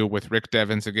interview with Rick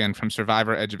Devens again from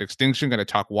Survivor Edge of Extinction. Going to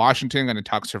talk Washington, going to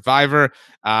talk Survivor.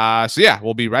 So yeah,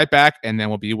 we'll be right back. And then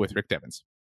we'll be with Rick Devens.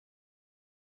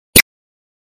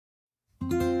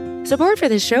 Support for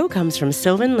this show comes from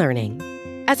Sylvan Learning.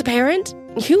 As a parent,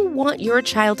 you want your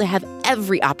child to have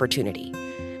every opportunity.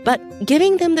 But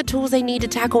giving them the tools they need to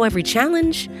tackle every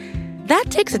challenge, that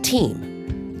takes a team.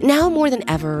 Now more than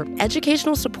ever,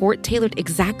 educational support tailored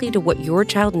exactly to what your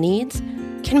child needs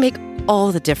can make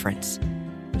all the difference.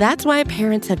 That's why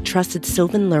parents have trusted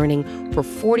Sylvan Learning for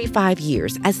 45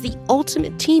 years as the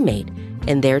ultimate teammate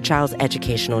in their child's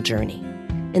educational journey,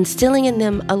 instilling in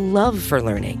them a love for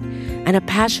learning and a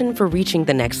passion for reaching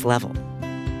the next level.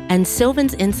 And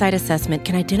Sylvan's Insight Assessment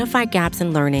can identify gaps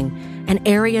in learning and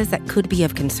areas that could be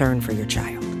of concern for your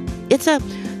child. It's a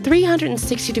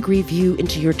 360-degree view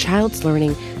into your child's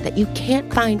learning that you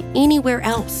can't find anywhere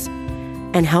else,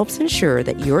 and helps ensure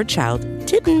that your child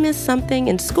didn't miss something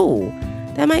in school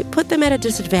that might put them at a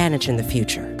disadvantage in the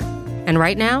future. And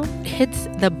right now, it's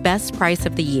the best price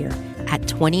of the year at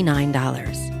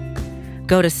 $29.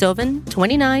 Go to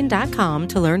sylvan29.com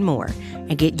to learn more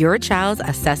and get your child's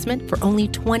assessment for only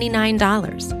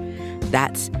 $29.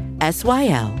 That's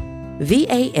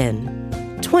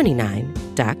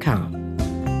SYLVAN29.com.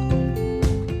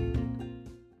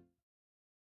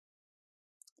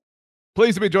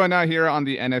 Pleased to be joined now here on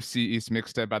the NFC East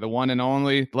Mixtape by the one and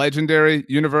only, legendary,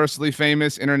 universally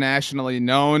famous, internationally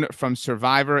known from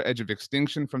Survivor Edge of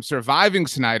Extinction, from surviving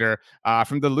Snyder,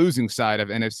 from the losing side of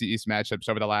NFC East matchups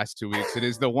over the last 2 weeks. It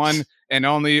is the one and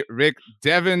only Rick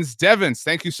Devens. Devens,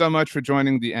 thank you so much for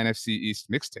joining the NFC East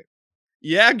Mixtape.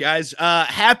 Yeah, guys,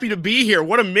 happy to be here.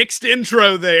 What a mixed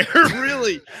intro there.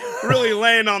 really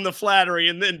laying on the flattery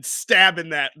and then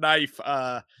stabbing that knife.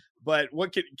 But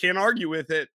what can't argue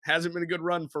with it. Hasn't been a good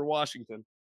run for Washington.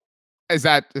 Has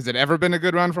it ever been a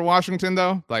good run for Washington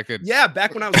though? Yeah,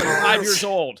 back when I was like 5 years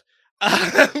old.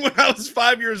 When I was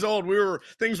 5 years old,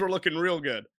 things were looking real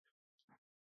good.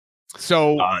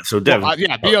 So Devin,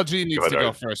 BLG needs to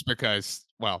go first because,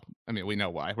 well, I mean, we know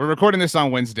why. We're recording this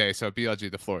on Wednesday, so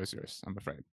BLG, the floor is yours. I'm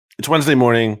afraid. It's Wednesday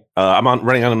morning. I'm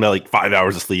running on like 5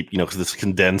 hours of sleep, because this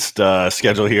condensed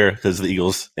schedule here, because the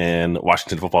Eagles and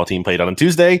Washington football team played on a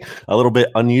Tuesday. A little bit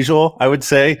unusual, I would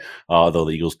say, although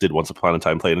the Eagles did once upon a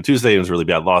time play on a Tuesday. It was a really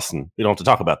bad loss, and we don't have to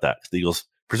talk about that. The Eagles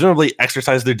presumably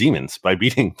exercised their demons by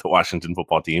beating the Washington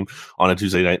football team on a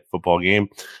Tuesday night football game.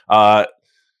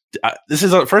 This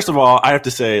is first of all, I have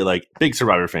to say, like, big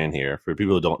Survivor fan here for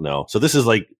people who don't know. So this is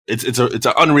like it's an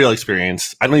unreal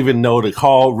experience. I don't even know to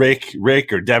call Rick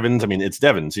or Devens. I mean, it's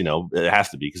Devens. It has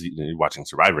to be because you're watching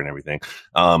Survivor and everything.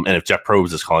 And if Jeff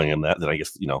Probst is calling him that, then I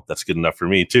guess that's good enough for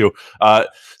me too.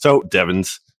 So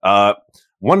Devens.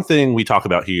 One thing we talk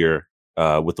about here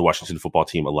with the Washington football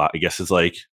team a lot, I guess, is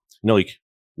like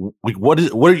what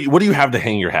do you have to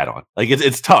hang your hat on? Like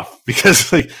it's tough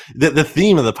because like the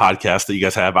theme of the podcast that you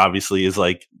guys have obviously is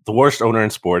like the worst owner in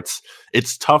sports.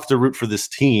 It's tough to root for this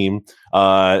team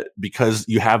because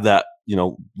you have that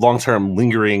long-term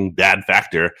lingering bad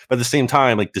factor, but at the same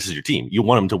time, like, this is your team. You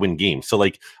want them to win games. So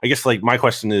like I guess like my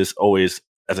question is always,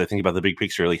 as I think about the big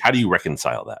picture, like, how do you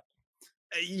reconcile that?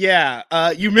 Yeah,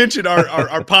 you mentioned our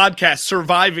podcast,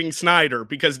 Surviving Snyder,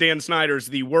 because Dan Snyder's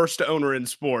the worst owner in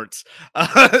sports.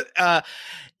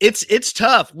 It's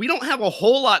tough. We don't have a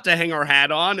whole lot to hang our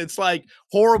hat on. It's like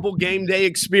horrible game day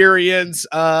experience,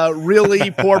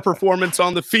 really poor performance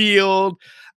on the field,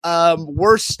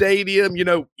 worst stadium,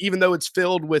 even though it's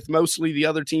filled with mostly the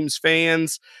other team's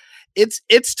fans.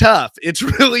 It's tough. It's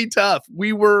really tough.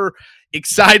 We were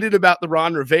excited about the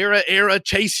Ron Rivera era,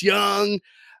 Chase Young.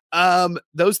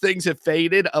 Those things have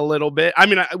faded a little bit. I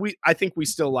mean, I think we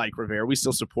still like Rivera. We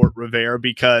still support Rivera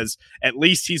because at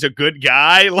least he's a good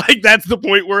guy. Like, that's the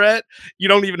point we're at. You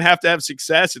don't even have to have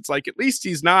success. It's like, at least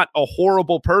he's not a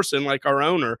horrible person like our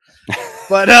owner.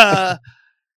 But,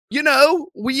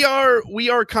 we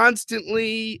are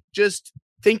constantly just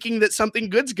thinking that something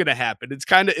good's going to happen. It's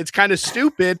kind of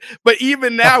stupid. But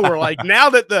even now we're like, now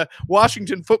that the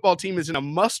Washington football team is in a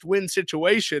must-win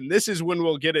situation, this is when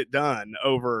we'll get it done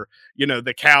over,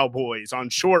 the Cowboys on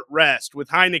short rest with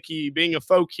Heineke being a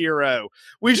folk hero.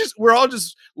 We're all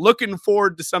just looking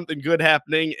forward to something good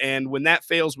happening. And when that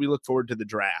fails, we look forward to the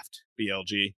draft,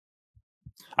 BLG.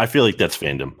 I feel like that's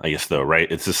fandom, I guess, though, right?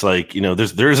 It's just like,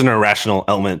 there's an irrational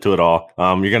element to it all.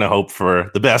 You're going to hope for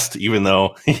the best, even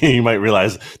though you might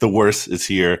realize the worst is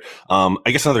here. I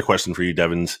guess another question for you,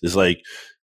 Devens, is like,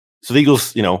 so the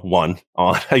Eagles, won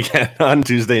on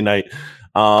Tuesday night.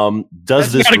 Does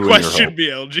that's this not a ruin question,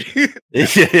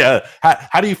 BLG? Yeah.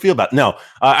 How do you feel about it? No,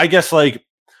 I guess like,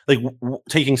 like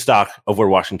taking stock of where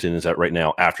Washington is at right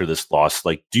now after this loss,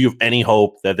 like, do you have any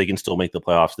hope that they can still make the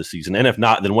playoffs this season? And if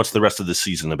not, then what's the rest of the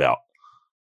season about?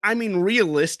 I mean,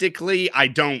 realistically, I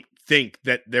don't think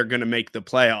that they're going to make the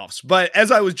playoffs. But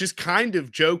as I was just kind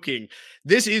of joking,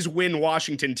 this is when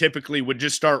Washington typically would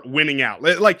just start winning out.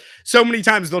 Like so many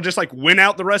times they'll just like win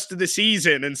out the rest of the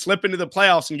season and slip into the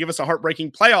playoffs and give us a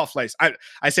heartbreaking playoff place.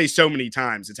 I say so many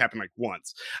times, it's happened like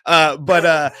once.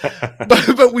 But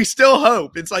we still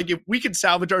hope. It's like if we could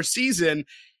salvage our season,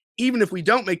 even if we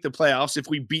don't make the playoffs, if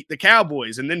we beat the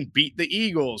Cowboys and then beat the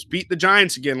Eagles, beat the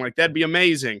Giants again, like that'd be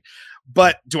amazing.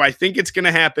 But do I think it's going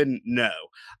to happen? No.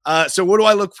 So what do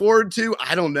I look forward to?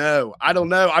 I don't know.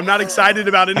 I'm not excited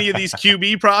about any of these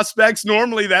QB prospects.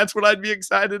 Normally that's what I'd be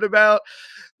excited about,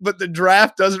 but the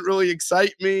draft doesn't really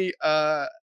excite me.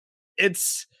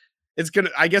 It's going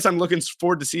to, I guess I'm looking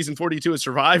forward to season 42 of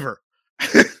Survivor.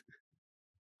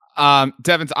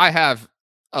 Devins, I have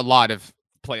a lot of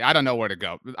play. I don't know where to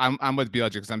go. I'm with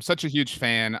BLG because I'm such a huge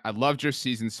fan. I loved your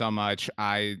season so much.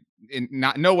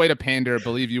 No way to pander.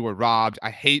 Believe you were robbed. I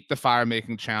hate the fire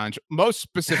making challenge, most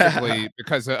specifically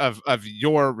because of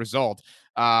your result.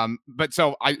 But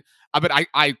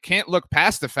I can't look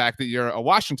past the fact that you're a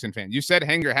Washington fan. You said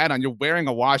hang your hat on. You're wearing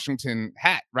a Washington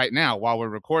hat right now while we're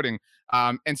recording.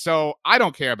 And so I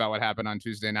don't care about what happened on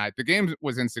Tuesday night. The game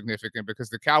was insignificant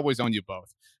because the Cowboys own you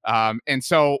both. And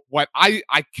so what I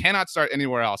cannot start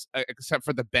anywhere else except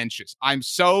for the benches. I'm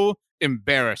so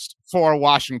embarrassed for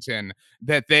Washington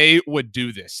that they would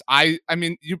do this. I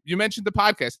mean, you mentioned the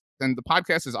podcast, and the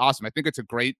podcast is awesome. I think it's a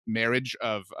great marriage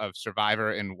of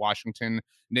Survivor and Washingtonness,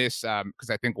 because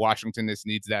I think Washingtonness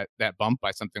needs that bump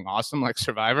by something awesome like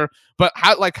Survivor. But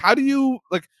how do you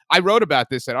like? I wrote about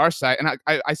this at our site, and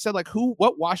I said like,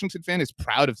 what Washington fan is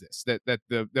proud of this? That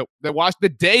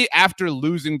the day after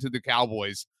losing to the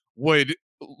Cowboys would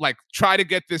like try to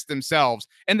get this themselves.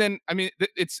 And then I mean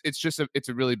it's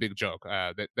a really big joke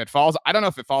that falls. I don't know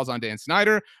if it falls on Dan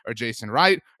Snyder or Jason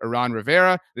Wright or Ron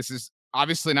Rivera. This is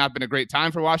obviously not been a great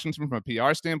time for Washington from a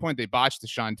PR standpoint. They botched the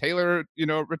Sean Taylor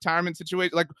retirement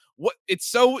situation. Like what it's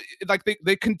so like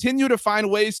they continue to find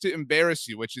ways to embarrass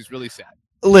you, which is really sad.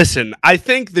 Listen, I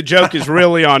think the joke is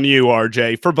really on you,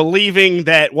 RJ, for believing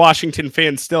that Washington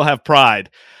fans still have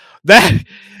pride.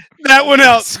 That went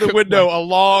out the window a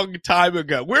long time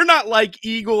ago. We're not like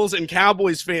Eagles and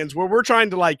Cowboys fans where we're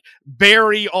trying to like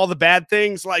bury all the bad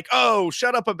things. Like, oh,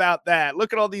 shut up about that.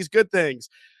 Look at all these good things.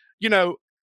 You know,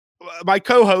 my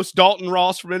co-host Dalton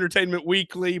Ross from Entertainment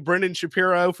Weekly, Brendan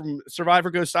Shapiro from Survivor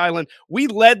Ghost Island, we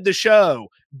led the show.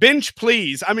 Bench,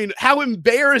 please. I mean, how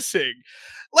embarrassing.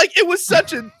 Like, it was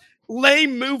such a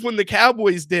lame move when the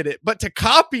Cowboys did it, but to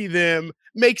copy them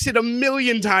makes it a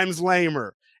million times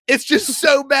lamer. It's just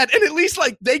so bad. And at least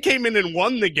like they came in and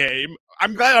won the game.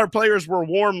 I'm glad our players were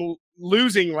warm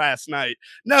losing last night.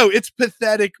 No, it's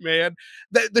pathetic, man.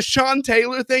 The Sean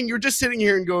Taylor thing, you're just sitting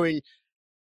here and going,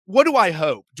 what do I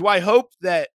hope? Do I hope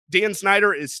that Dan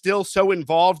Snyder is still so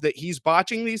involved that he's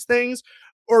botching these things?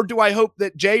 Or do I hope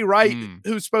that Jay Wright,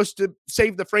 who's supposed to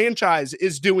save the franchise,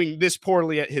 is doing this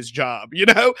poorly at his job? You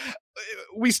know,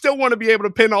 we still want to be able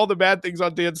to pin all the bad things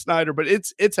on Dan Snyder, but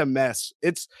it's a mess.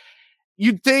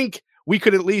 You'd think we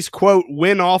could at least, quote,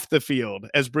 win off the field,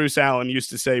 as Bruce Allen used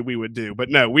to say we would do. But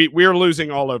no, we're losing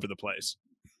all over the place.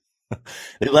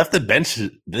 They left the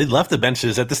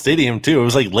benches at the stadium too. It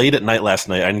was like late at night last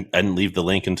night. I didn't leave the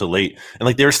link until late, and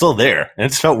like they were still there, and it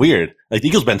just felt weird. Like the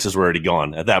Eagles benches were already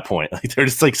gone at that point. Like they're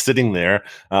just like sitting there.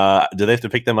 Do they have to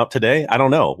pick them up today? I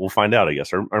don't know. We'll find out, I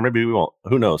guess, or maybe we won't.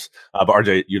 Who knows? But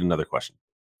RJ, you had another question.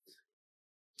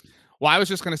 Well, I was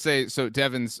just going to say, so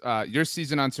Devins, your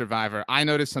season on Survivor, I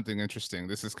noticed something interesting.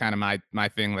 This is kind of my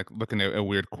thing, like looking at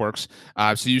weird quirks.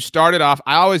 So you started off,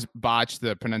 I always botch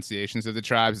the pronunciations of the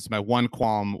tribes. It's my one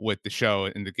qualm with the show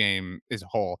and the game as a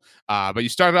whole. But you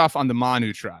started off on the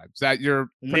Manu tribe. Is that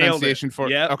your pronunciation for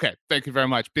it? Yep. Okay, thank you very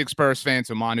much. Big Spurs fan,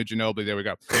 so Manu Ginobili, there we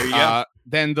go. There you go.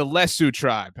 Then the Lesu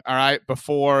tribe, all right,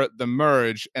 before the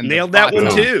merge. And nailed that one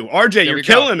too. RJ, you're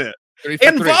killing it.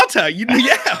 And Vata,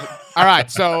 yeah. All right,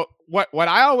 so what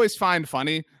I always find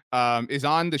funny is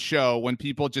on the show when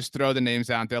people just throw the names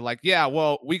out. They're like, yeah,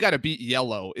 well, we got to beat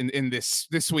Yellow in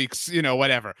this week's,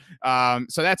 whatever.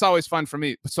 So that's always fun for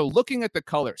me. So looking at the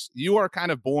colors, you are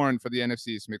kind of born for the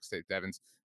NFC's mixtape, Devins.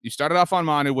 You started off on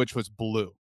Manu, which was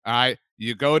blue. All right.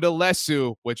 You go to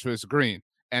Lesu, which was green.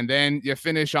 And then you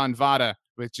finish on Vata,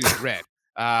 which is red.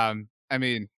 I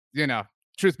mean,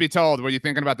 truth be told, were you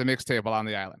thinking about the mixtape while on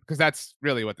the island? Because that's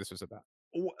really what this was about.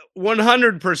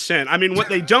 100%. I mean, what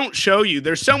they don't show you,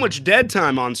 there's so much dead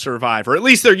time on Survivor. At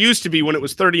least there used to be when it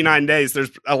was 39 days.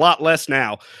 There's a lot less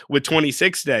now with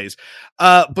 26 days.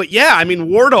 But yeah, I mean,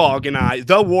 War Dog and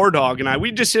I,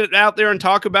 we just sit out there and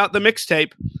talk about the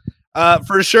mixtape.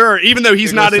 For sure. Even though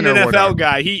he's not an NFL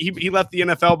guy, he left the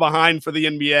NFL behind for the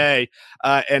NBA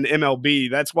and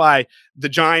MLB. That's why the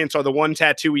Giants are the one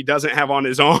tattoo he doesn't have on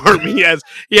his arm. He has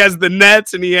the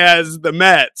Nets and he has the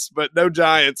Mets, but no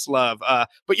Giants love.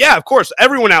 But yeah, of course,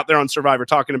 everyone out there on Survivor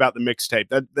talking about the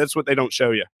mixtape. That's what they don't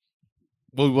show you.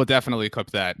 We'll definitely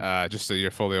clip that just so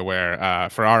you're fully aware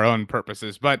for our own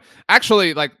purposes. But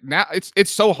actually, like now,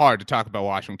 it's so hard to talk about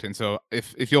Washington. So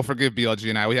if you'll forgive BLG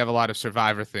and I, we have a lot of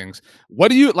Survivor things.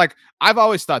 What do you like? I've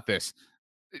always thought this.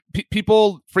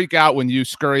 People freak out when you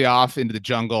scurry off into the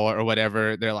jungle or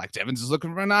whatever. They're like, Devins is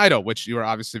looking for an idol, which you are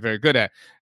obviously very good at.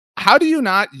 How do you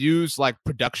not use like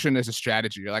production as a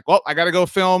strategy? You're like, well, I got to go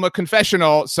film a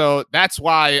confessional, so that's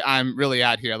why I'm really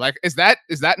out here. Like, is that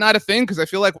not a thing? Because I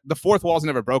feel like the fourth wall's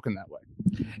never broken that way.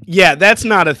 Yeah, that's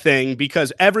not a thing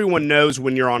because everyone knows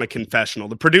when you're on a confessional.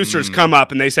 The producers come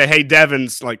up and they say, hey,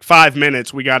 Devins, like 5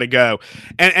 minutes, we got to go.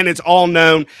 And it's all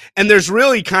known. And there's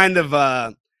really kind of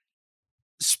a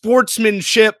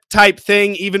sportsmanship type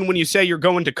thing, even when you say you're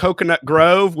going to Coconut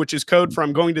Grove, which is code for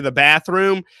I'm going to the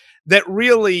bathroom. That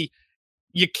really,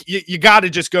 you got to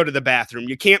just go to the bathroom.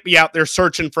 You can't be out there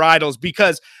searching for idols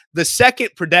because the second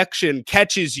production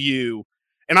catches you,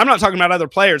 and I'm not talking about other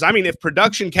players. I mean, if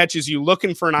production catches you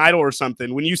looking for an idol or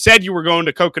something, when you said you were going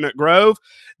to Coconut Grove,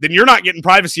 then you're not getting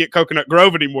privacy at Coconut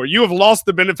Grove anymore. You have lost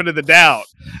the benefit of the doubt,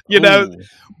 you know?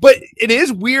 But it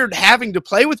is weird having to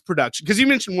play with production because you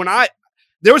mentioned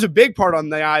there was a big part on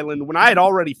the island when I had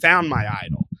already found my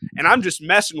idol. And I'm just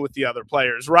messing with the other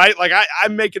players, right? Like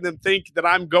I'm making them think that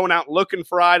I'm going out looking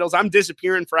for idols. I'm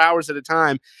disappearing for hours at a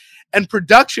time. And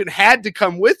production had to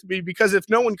come with me because if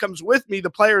no one comes with me, the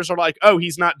players are like, oh,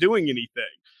 he's not doing anything.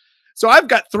 So I've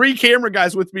got 3 camera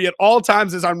guys with me at all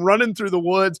times as I'm running through the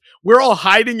woods. We're all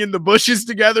hiding in the bushes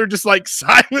together, just like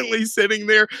silently sitting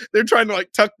there. They're trying to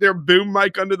like tuck their boom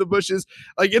mic under the bushes.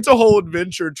 Like it's a whole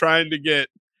adventure trying to get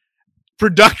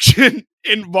production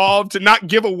involved to not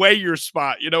give away your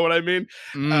spot. You know what I mean?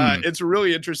 It's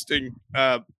really interesting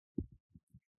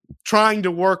trying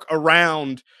to work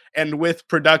around and with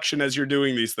production as you're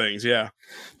doing these things. Yeah.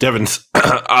 Devins,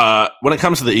 when it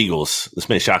comes to the Eagles, this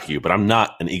may shock you, but I'm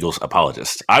not an Eagles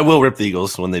apologist. I will rip the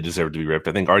Eagles when they deserve to be ripped.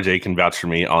 I think RJ can vouch for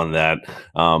me on that.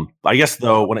 I guess,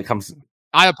 though, when it comes...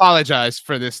 I apologize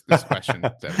for this question.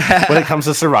 When it comes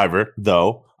to Survivor,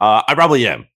 though, I probably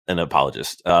am an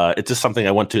apologist. It's just something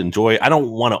I want to enjoy. I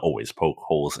don't want to always poke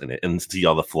holes in it and see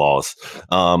all the flaws,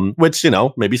 which,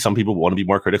 maybe some people want to be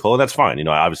more critical, and that's fine.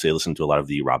 I obviously listen to a lot of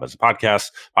the Rob Has a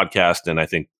podcast, and I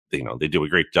think, they do a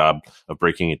great job of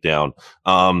breaking it down.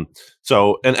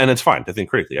 So it's fine to think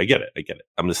critically. I get it.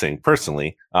 I'm just saying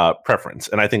personally, preference.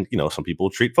 And I think, some people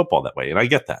treat football that way, and I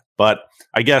get that. But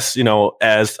I guess,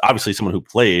 as obviously someone who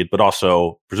played, but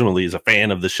also presumably as a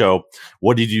fan of the show,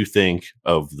 what did you think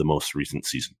of the most recent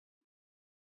season?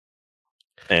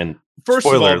 And first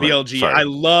of all, BLG, I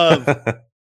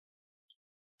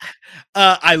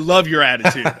love your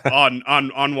attitude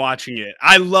on watching it.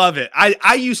 I love it.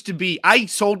 I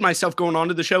sold myself going on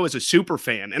to the show as a super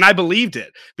fan, and I believed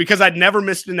it because I'd never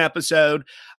missed an episode.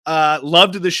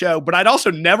 Loved the show, but I'd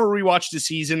also never rewatched the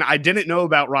season. I didn't know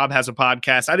about Rob Has a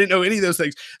Podcast. I didn't know any of those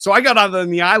things. So I got out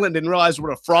on the island and realized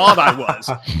what a fraud I was,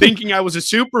 thinking I was a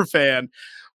super fan.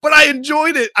 But I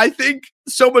enjoyed it, I think,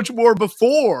 so much more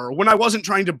before, when I wasn't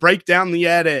trying to break down the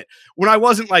edit, when I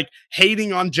wasn't like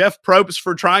hating on Jeff Probst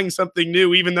for trying something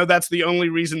new, even though that's the only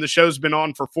reason the show's been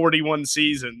on for 41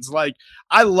 seasons. Like,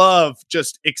 I love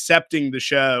just accepting the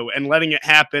show and letting it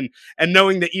happen and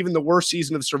knowing that even the worst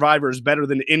season of Survivor is better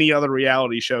than any other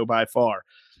reality show by far.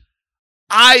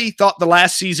 I thought the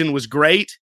last season was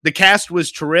great. The cast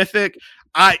was terrific.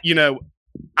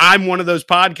 I'm one of those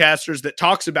podcasters that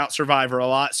talks about Survivor a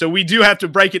lot, so we do have to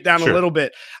break it down a little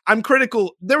bit. I'm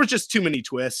critical. There was just too many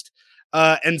twists,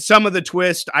 and some of the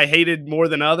twists I hated more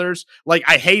than others. Like,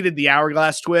 I hated the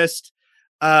hourglass twist,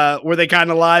 where they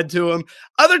kind of lied to him.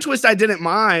 Other twists I didn't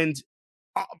mind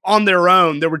on their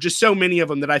own. There were just so many of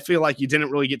them that I feel like you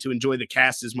didn't really get to enjoy the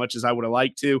cast as much as I would have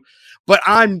liked to. But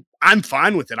I'm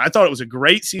fine with it. I thought it was a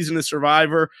great season of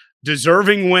Survivor,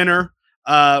 deserving winner.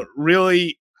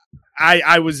 Really.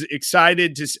 I was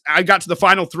excited I got to the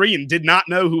final 3 and did not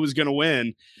know who was going to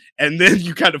win. And then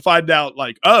you kind of find out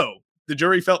like, oh, the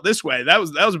jury felt this way. That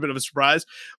was a bit of a surprise,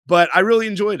 but I really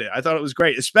enjoyed it. I thought it was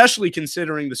great, especially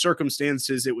considering the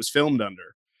circumstances it was filmed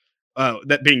under,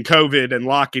 that being COVID and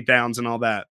lockdowns and all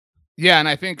that. Yeah. And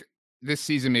I think this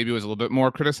season maybe was a little bit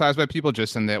more criticized by people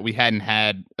just in that we hadn't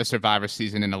had a Survivor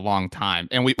season in a long time.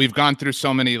 And we've gone through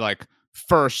so many like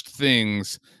first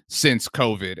things since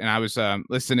COVID. And I was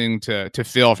listening to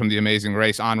Phil from The Amazing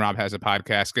Race. On Rob has a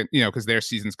podcast, because their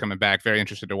season's coming back. Very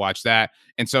interested to watch that.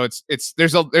 And so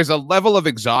there's a level of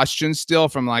exhaustion still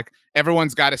from like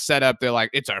everyone's got to set up. They're like,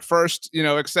 it's our first,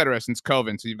 et cetera, since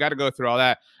COVID. So you've got to go through all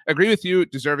that. Agree with you,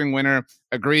 deserving winner.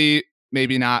 Agree,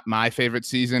 maybe not my favorite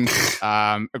season.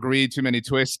 Agree, too many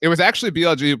twists. It was actually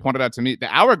BLG who pointed out to me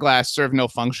the hourglass served no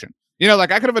function.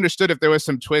 Like I could have understood if there was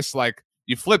some twist like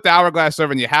you flip the hourglass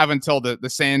over and you have until the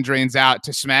sand drains out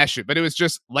to smash it. But it was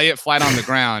just lay it flat on the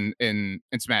ground and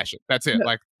smash it. That's it. Yeah.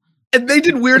 Like, and they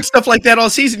did weird stuff like that all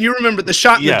season. You remember the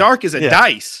shot in the dark is a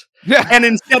dice. Yeah. And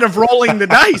instead of rolling the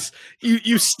dice,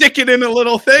 you stick it in a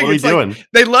little thing. What are you doing?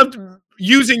 They loved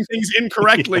using things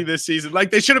incorrectly this season.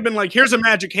 Like they should have been like, here's a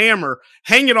magic hammer,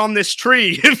 hang it on this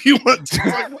tree if you want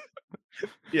to.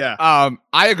 Yeah.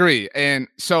 I agree. And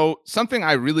so something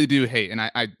I really do hate, and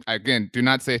I again do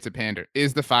not say it's a pander,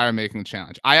 is the fire making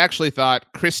challenge. I actually thought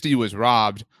Christy was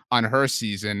robbed on her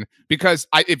season because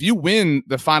if you win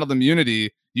the final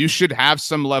immunity, you should have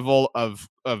some level of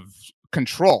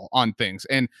control on things.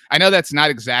 And I know that's not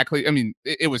exactly,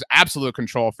 it was absolute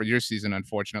control for your season,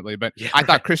 unfortunately, but I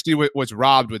thought Christy was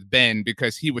robbed with Ben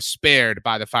because he was spared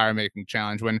by the fire making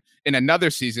challenge when in another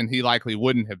season he likely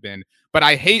wouldn't have been. But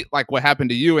I hate like what happened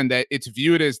to you in that it's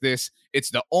viewed as it's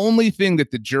the only thing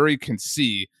that the jury can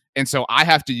see. And so I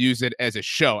have to use it as a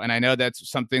show. And I know that's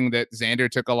something that Xander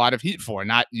took a lot of heat for,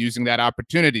 not using that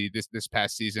opportunity this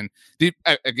past season.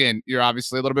 Again, you're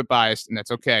obviously a little bit biased and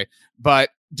that's okay. But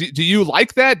do you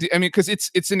like that? Because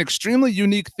it's an extremely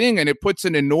unique thing and it puts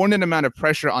an inordinate amount of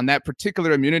pressure on that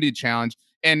particular immunity challenge.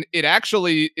 And it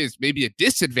actually is maybe a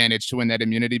disadvantage to win that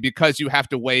immunity because you have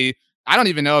to weigh, I don't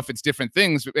even know if it's different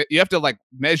things. You have to like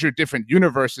measure different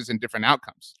universes and different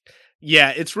outcomes. Yeah,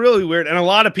 it's really weird. And a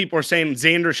lot of people are saying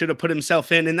Xander should have put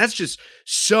himself in. And that's just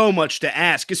so much to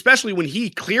ask, especially when he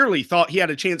clearly thought he had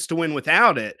a chance to win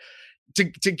without it.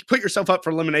 To put yourself up for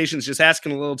elimination is just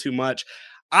asking a little too much.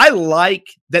 I like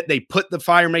that they put the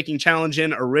fire making challenge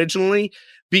in originally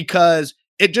because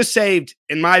it just saved,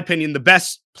 in my opinion, the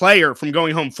best player from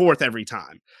going home fourth every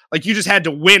time. Like you just had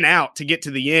to win out to get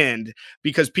to the end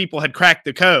because people had cracked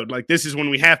the code. Like this is when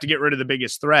we have to get rid of the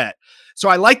biggest threat. So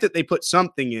I like that they put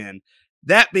something in.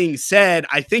 That being said,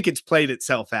 I think it's played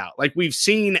itself out. Like we've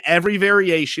seen every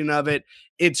variation of it.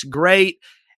 It's great.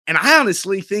 And I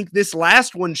honestly think this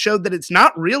last one showed that it's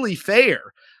not really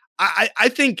fair. I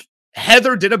think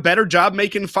Heather did a better job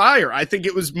making fire. I think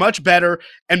it was much better.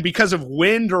 And because of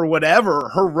wind or whatever,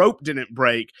 her rope didn't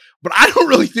break. But I don't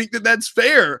really think that that's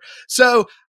fair. So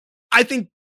I think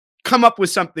come up with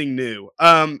something new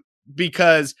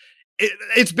because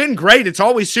it's been great. It's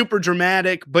always super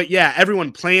dramatic. But yeah,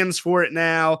 everyone plans for it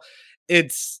now.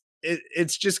 It's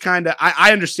just kind of,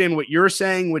 I understand what you're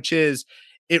saying, which is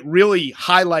it really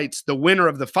highlights the winner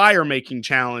of the fire making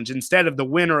challenge instead of the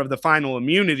winner of the final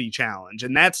immunity challenge.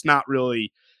 And that's not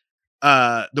really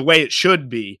the way it should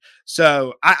be.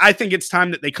 So I think it's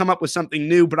time that they come up with something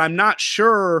new, but I'm not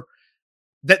sure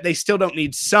that they still don't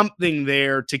need something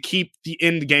there to keep the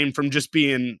end game from just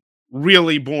being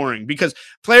really boring because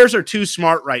players are too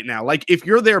smart right now. Like if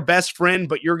you're their best friend,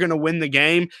 but you're going to win the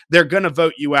game, they're going to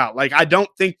vote you out. Like, I don't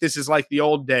think this is like the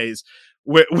old days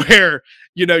where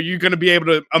you're going to be able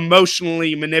to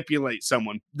emotionally manipulate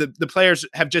someone. The players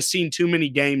have just seen too many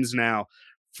games now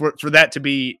for that to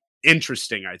be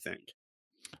interesting, I think.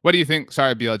 What do you think,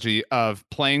 sorry, BLG, of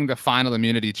playing the final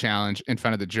immunity challenge in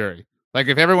front of the jury? Like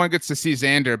if everyone gets to see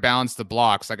Xander balance the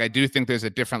blocks, like I do think there's a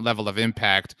different level of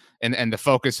impact and the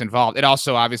focus involved. It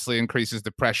also obviously increases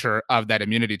the pressure of that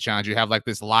immunity challenge. You have like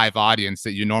this live audience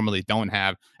that you normally don't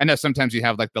have. I know sometimes you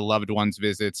have like the loved ones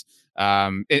visits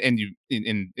and you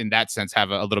in that sense have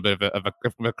a little bit of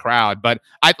a crowd, but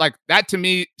I like that to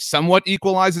me somewhat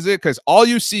equalizes it because all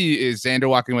you see is Xander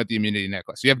walking with the immunity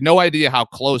necklace. You have no idea how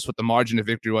close what the margin of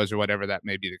victory was or whatever that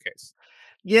may be the case.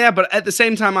 Yeah, but at the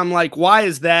same time, I'm like, why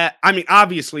is that? I mean,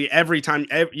 obviously, every time,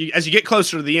 as you get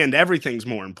closer to the end, everything's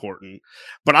more important.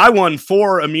 But I won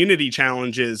 4 immunity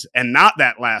challenges and not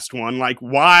that last one. Like,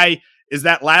 why is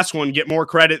that last one get more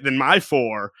credit than my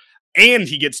 4? And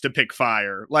he gets to pick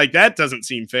fire. Like, that doesn't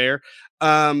seem fair.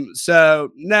 So,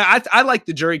 no, I like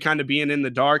the jury kind of being in the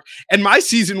dark. And my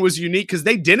season was unique because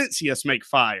they didn't see us make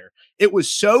fire. It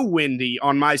was so windy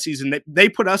on my season that they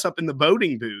put us up in the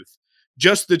voting booth.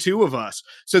 Just the two of us.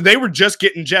 So they were just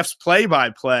getting Jeff's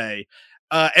play-by-play.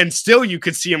 And still you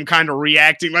could see him kind of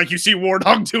reacting like you see War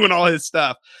Dog doing all his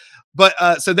stuff.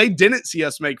 But so they didn't see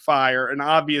us make fire, and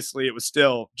obviously it was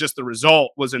still just the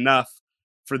result was enough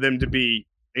for them to be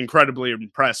incredibly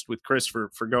impressed with Chris for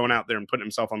going out there and putting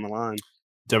himself on the line.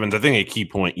 Devin, I think a key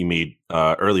point you made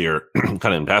earlier, kind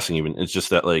of in passing even, is just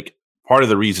that like part of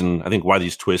the reason I think why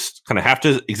these twists kind of have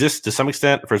to exist to some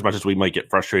extent, for as much as we might get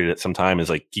frustrated at some time, is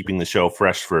like keeping the show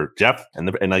fresh for Jeff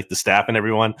and like the staff and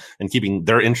everyone, and keeping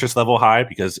their interest level high,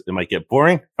 because it might get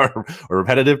boring or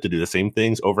repetitive to do the same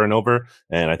things over and over.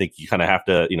 And I think you kind of have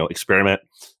to, experiment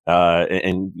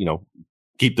and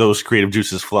keep those creative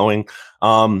juices flowing.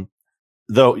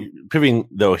 Though pivoting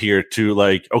though here to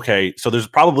like, okay, so there's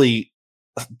probably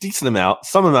some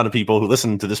amount of people who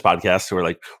listen to this podcast who are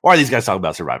like, why are these guys talking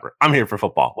about Survivor? I'm here for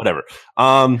football, whatever.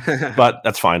 But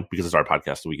that's fine because it's our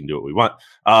podcast, so we can do what we want.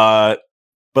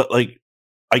 But like,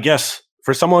 I guess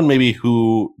for someone maybe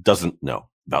who doesn't know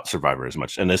about Survivor as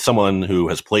much, and as someone who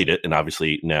has played it and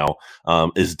obviously now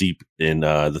is deep in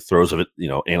the throes of it,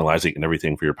 analyzing and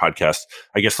everything for your podcast,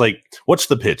 I guess like, what's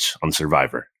the pitch on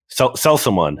Survivor? Sell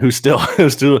someone who still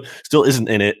isn't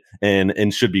in it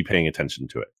and should be paying attention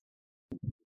to it.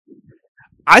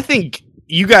 I think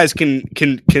you guys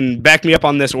can back me up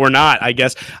on this or not, I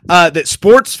guess, that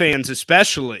sports fans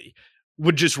especially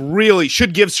would just really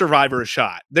should give Survivor a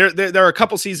shot. There are a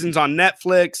couple seasons on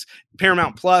Netflix,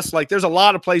 Paramount Plus. Like, there's a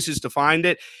lot of places to find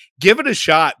it. Give it a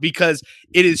shot because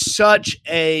it is such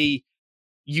a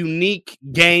unique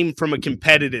game from a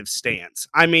competitive stance.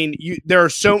 I mean, there are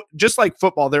just like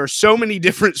football, there are so many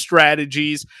different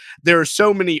strategies. There are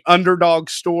so many underdog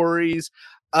stories.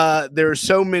 There are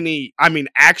so many,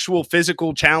 actual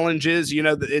physical challenges.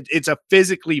 It's a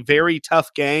physically very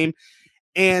tough game.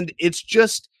 And it's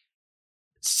just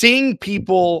seeing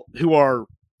people who are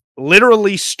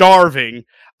literally starving,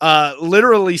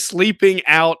 literally sleeping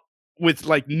out with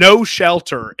like no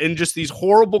shelter in just these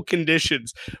horrible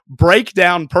conditions, break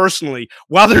down personally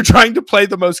while they're trying to play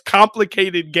the most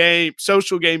complicated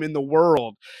social game in the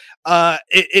world.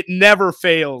 It never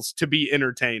fails to be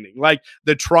entertaining. Like,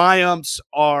 the triumphs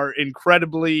are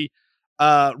incredibly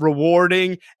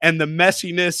rewarding, and the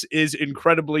messiness is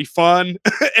incredibly fun.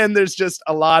 And there's just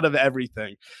a lot of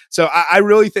everything. So I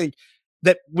really think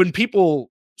that when people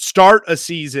start a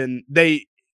season,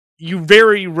 you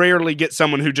very rarely get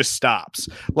someone who just stops.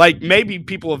 Like, maybe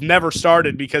people have never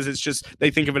started because it's just,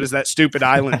 they think of it as that stupid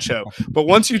island show. But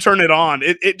once you turn it on,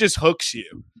 it just hooks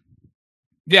you.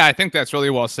 Yeah, I think that's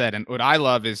really well said. And what I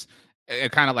love is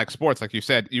kind of like sports, like you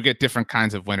said, you get different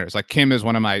kinds of winners. Like, Kim is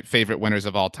one of my favorite winners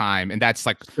of all time, and that's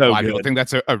like a lot of people think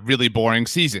that's a really boring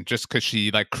season just because she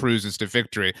like cruises to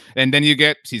victory. And then you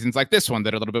get seasons like this one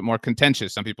that are a little bit more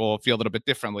contentious. Some people feel a little bit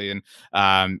differently, and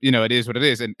it is what it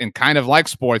is. And kind of like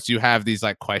sports, you have these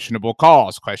like questionable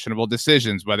calls, questionable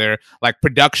decisions, whether like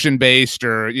production based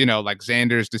or like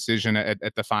Xander's decision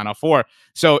at the Final Four.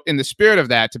 So in the spirit of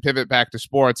that, to pivot back to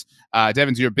sports,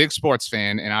 Devin, you're a big sports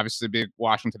fan and obviously a big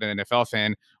Washington and NFL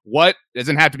fan. What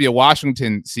doesn't have to be a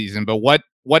Washington season, but what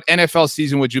NFL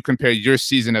season would you compare your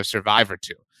season of Survivor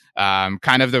to?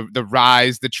 Kind of the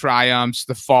rise, the triumphs,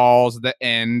 the falls, the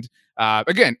end.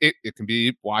 Again, it can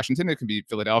be Washington, it can be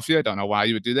Philadelphia. I don't know why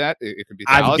you would do that. It could be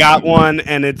Dallas. I've got one,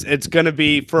 and it's going to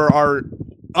be for our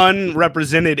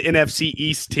unrepresented NFC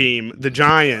East team, the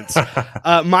Giants.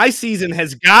 My season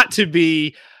has got to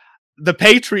be the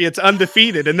Patriots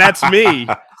undefeated, and that's me.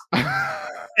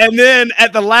 And then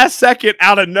at the last second,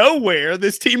 out of nowhere,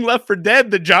 this team left for dead,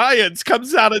 the Giants,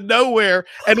 comes out of nowhere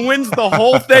and wins the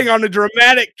whole thing on a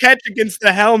dramatic catch against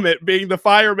the helmet, being the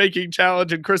fire-making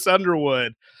challenge and Chris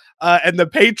Underwood. And the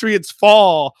Patriots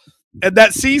fall. And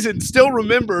that season still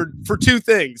remembered for two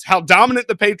things: how dominant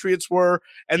the Patriots were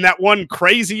and that one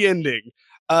crazy ending.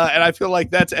 And I feel like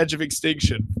that's Edge of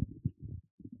Extinction.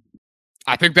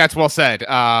 I think that's well said.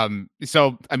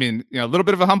 So, I mean, a little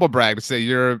bit of a humble brag to say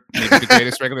you're maybe the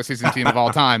greatest regular season team of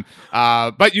all time.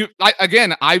 But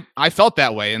I felt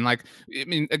that way. And like, I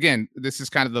mean, again, this is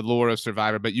kind of the lure of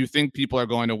Survivor, but you think people are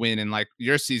going to win. And like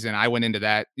your season, I went into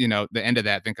that, the end of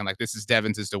that thinking like, this is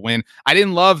Devin's is to win. I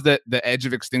didn't love the Edge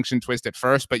of Extinction twist at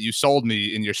first, but you sold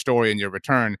me in your story and your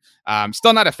return.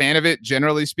 Still not a fan of it,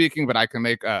 generally speaking, but I can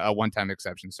make a one-time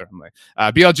exception, certainly.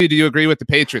 BLG, do you agree with the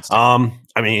Patriots?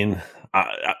 I mean,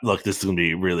 look, this is going to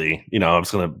be really, I'm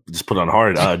just going to just put it on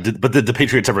hard. Did the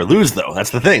Patriots ever lose though? That's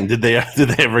the thing. Did they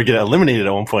ever get eliminated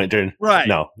at one point during? Right.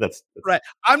 No, that's right.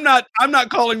 I'm not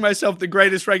calling myself the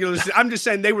greatest regular season. I'm just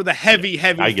saying they were the heavy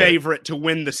favorite to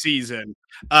win the season.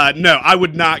 No, I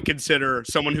would not consider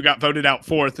someone who got voted out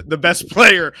fourth the best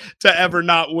player to ever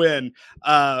not win.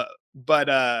 But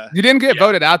you didn't get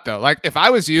voted out though. Like if I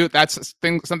was you, that's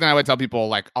something I would tell people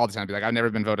like all the time. Be like, I've never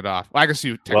been voted off. Well, I guess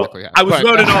you technically have. I was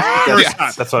voted off the first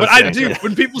time. That's what but I do.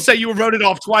 When people say you were voted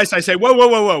off twice, I say,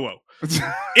 whoa.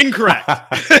 Incorrect.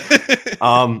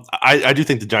 I do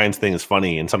think the Giants thing is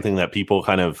funny, and something that people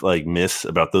kind of like miss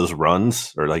about those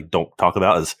runs or like don't talk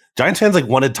about is Giants fans like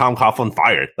wanted Tom Coughlin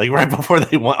fired like right before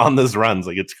they went on those runs.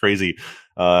 Like it's crazy.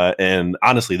 And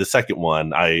honestly, the second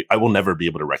one, I will never be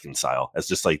able to reconcile. It's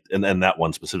just like, and that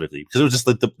one specifically, because it was just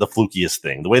like the flukiest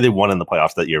thing. The way they won in the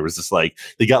playoffs that year was just like,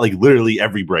 they got like literally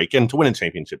every break. And to win a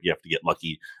championship, you have to get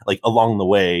lucky like along the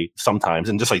way sometimes.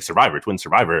 And just like Survivor, to win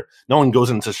Survivor, no one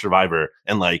goes into Survivor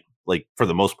and like for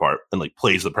the most part and like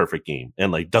plays the perfect game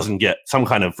and like doesn't get some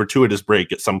kind of fortuitous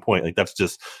break at some point. Like that's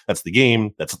the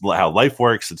game. That's how life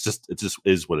works. It just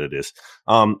is what it is.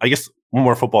 I guess one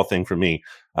more football thing for me,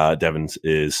 Devins,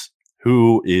 is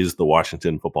who is the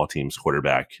Washington football team's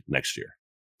quarterback next year?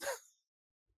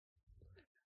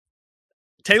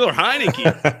 Taylor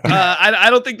Heinicke. I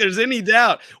don't think there's any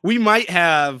doubt. We might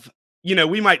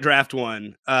draft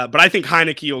one, but I think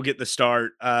Heinicke will get the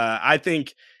start. I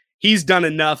think he's done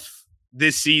enough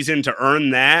this season to earn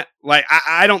that. Like,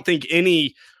 I don't think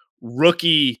any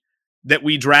rookie that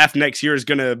we draft next year is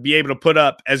going to be able to put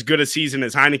up as good a season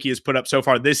as Heinicke has put up so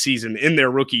far this season in their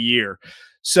rookie year.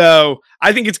 So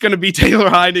I think it's going to be Taylor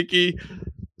Heinicke.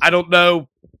 I don't know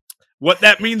what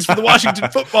that means for the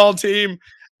Washington football team.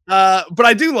 But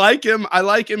I do like him. I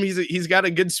like him. He's got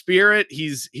a good spirit.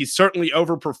 He's certainly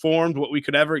overperformed what we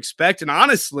could ever expect. And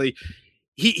honestly,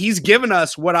 he's given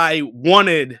us what I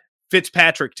wanted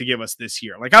Fitzpatrick to give us this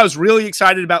year. Like I was really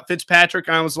excited about Fitzpatrick.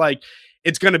 I was like,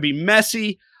 it's going to be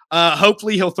messy.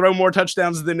 Hopefully he'll throw more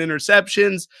touchdowns than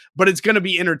interceptions, but it's going to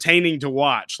be entertaining to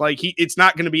watch. Like it's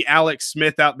not going to be Alex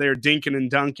Smith out there dinking and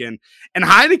dunking. And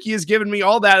Heinicke has given me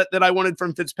all that I wanted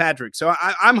from Fitzpatrick. So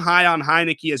I'm high on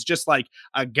Heinicke as just like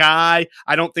a guy.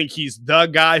 I don't think he's the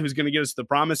guy who's going to get us to the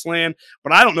promised land,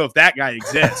 but I don't know if that guy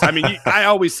exists. I mean, I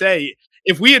always say,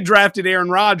 if we had drafted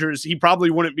Aaron Rodgers, he probably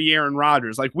wouldn't be Aaron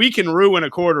Rodgers. Like we can ruin a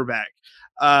quarterback.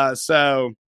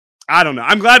 So I don't know.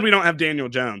 I'm glad we don't have Daniel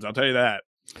Jones. I'll tell you that.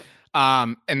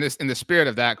 In the spirit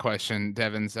of that question,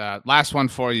 Devins, last one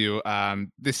for you.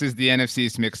 This is the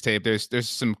NFC's mixtape. There's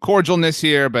some cordialness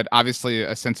here, but obviously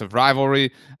a sense of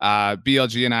rivalry.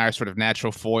 BLG and I are sort of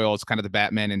natural foils, kind of the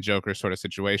Batman and Joker sort of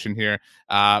situation here.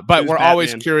 But Who's we're Batman?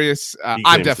 Always curious.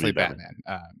 I'm definitely Batman.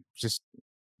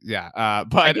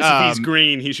 But I guess if he's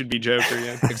green, he should be Joker.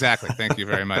 Yeah, exactly. Thank you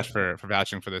very much for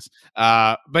vouching for this.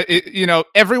 But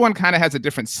everyone kind of has a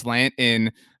different slant in.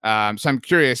 So I'm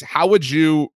curious, how would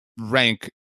you rank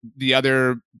the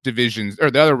other divisions or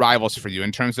the other rivals for you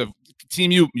in terms of team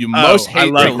you most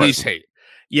hate or least hate?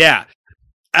 Yeah,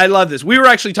 I love this. We were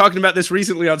actually talking about this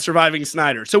recently on Surviving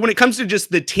Snyder. So when it comes to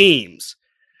just the teams,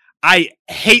 I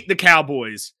hate the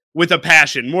Cowboys with a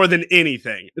passion more than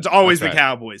anything. It's always the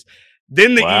Cowboys.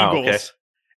 Then the Eagles,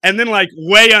 and then like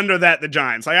way under that, the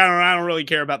Giants. Like I don't really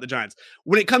care about the Giants.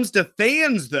 When it comes to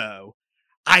fans, though,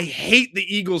 I hate the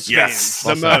Eagles fans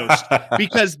the most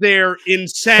because they're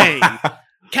insane.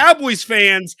 Cowboys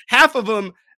fans, half of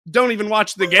them don't even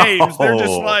watch the games. They're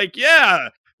just like,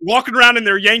 walking around in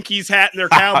their Yankees hat and their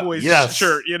Cowboys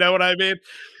shirt. You know what I mean?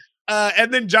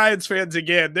 And then Giants fans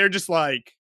again, they're just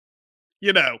like,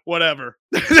 whatever.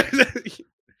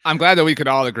 I'm glad that we could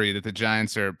all agree that the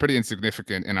Giants are pretty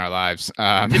insignificant in our lives.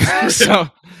 So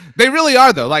they really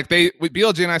are, though. Like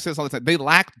BLG and I say this all the time. They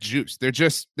lack juice.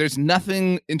 There's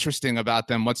nothing interesting about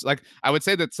them. I would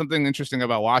say that something interesting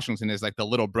about Washington is like the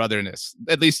little brotherness,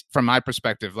 at least from my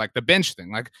perspective, like the bench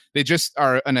thing. Like they just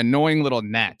are an annoying little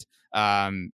gnat.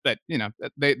 But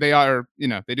they are,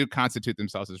 they do constitute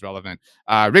themselves as relevant.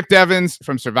 Rick Devins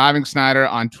from Surviving Snyder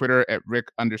on Twitter at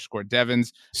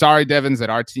Rick_Devins. Sorry, Devins, that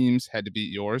our teams had to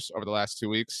beat yours over the last 2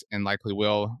 weeks and likely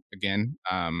will again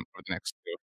over the next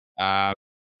 2. Well,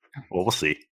 we'll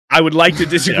see. I would like to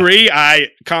disagree.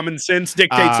 Common sense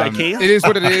dictates I can't. It is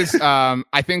what it is.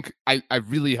 I think I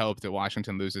really hope that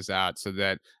Washington loses out so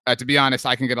that, to be honest,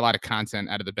 I can get a lot of content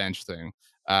out of the bench thing.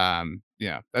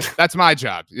 That's my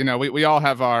job. We all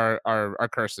have our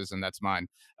curses, and that's mine.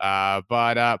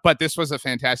 But this was a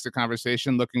fantastic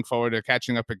conversation. Looking forward to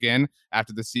catching up again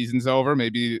after the season's over,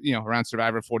 maybe around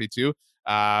Survivor 42.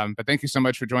 But thank you so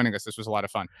much for joining us. This was a lot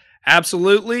of fun.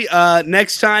 Absolutely.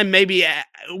 Next time, maybe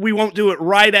we won't do it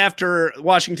right after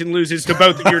Washington loses to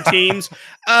both of your teams.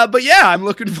 But yeah, I'm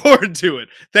looking forward to it.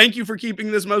 Thank you for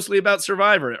keeping this mostly about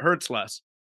Survivor. It hurts less.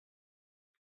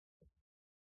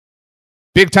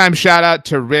 Big time shout out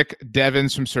to Rick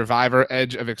Devins from Survivor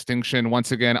Edge of Extinction.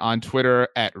 Once again on Twitter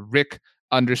at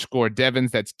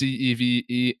 _Devens. That's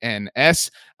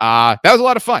DEVENS. That was a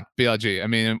lot of fun, BLG. I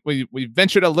mean, we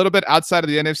ventured a little bit outside of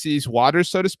the NFC's waters,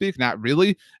 so to speak. Not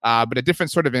really, but a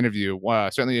different sort of interview.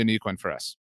 Certainly a unique one for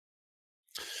us.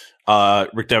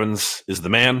 Rick Devens is the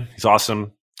man. He's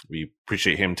awesome. We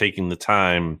appreciate him taking the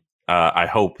time. I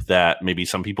hope that maybe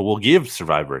some people will give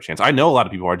Survivor a chance. I know a lot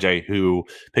of people, RJ, who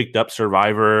picked up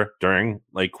Survivor during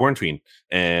like quarantine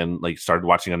and like started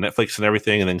watching on Netflix and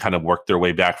everything, and then kind of worked their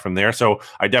way back from there. So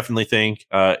I definitely think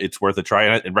it's worth a try.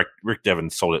 And Rick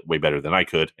Devens sold it way better than I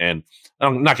could. And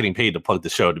I'm not getting paid to plug the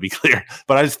show, to be clear,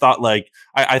 but I just thought like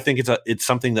I think it's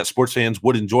something that sports fans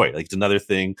would enjoy. Like it's another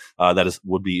thing that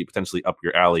would be potentially up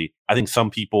your alley. I think some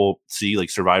people see like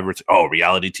Survivor, it's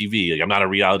reality TV. Like, I'm not a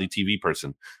reality TV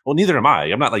person. Well, neither am I.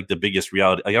 I'm not like the biggest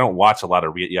reality. Like, I don't watch a lot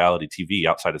of reality TV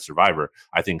outside of Survivor.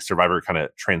 I think Survivor kind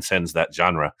of transcends that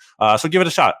genre. So give it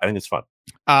a shot. I think it's fun.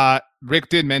 Rick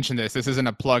did mention this. This isn't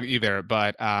a plug either,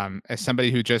 but as somebody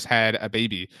who just had a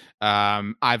baby,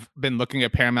 I've been looking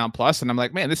at Paramount Plus, and I'm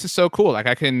like, man, this is so cool. Like,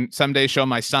 I can someday show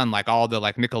my son like all the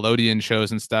like Nickelodeon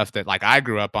shows and stuff that like I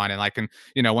grew up on, and I can,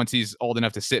 once he's old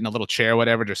enough to sit in a little chair, or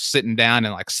whatever, just sitting down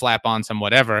and like slap on some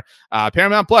whatever.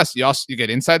 Paramount Plus, you get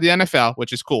Inside the NFL,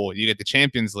 which is cool. You get the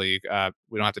Champions League.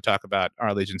 We don't have to talk about our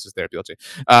allegiances there,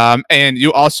 BLT. And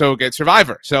you also get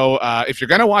Survivor. So if you're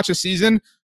gonna watch a season.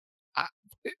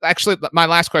 Actually, my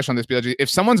last question on this, BLG, if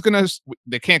someone's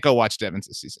they can't go watch Devens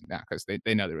this season now because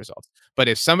they know the results. But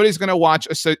if somebody's going to watch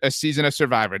a season of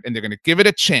Survivor and they're going to give it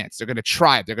a chance, they're going to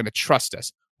try it, they're going to trust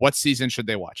us, what season should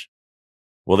they watch?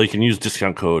 Well, they can use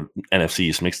discount code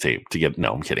NFC's mixtape to get.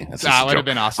 No, I'm kidding. That would have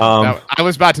been awesome. I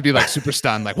was about to be like super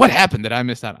stunned. Like, what happened that I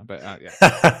missed out on? But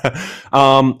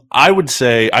yeah. I would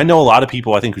say I know a lot of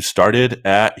people. I think who started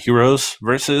at Heroes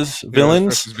versus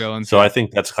Villains. So yeah. I think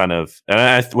that's kind of.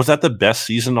 Was that the best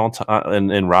season all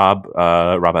time? And Rob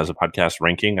has a podcast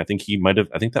ranking. I think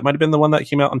that might have been the one that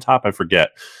came out on top. I forget.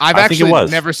 I've actually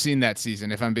never seen that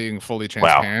season. If I'm being fully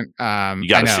transparent, wow. You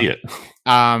got to see it.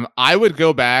 I would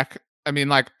go back. I mean,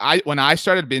 like when I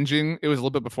started binging, it was a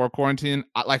little bit before quarantine.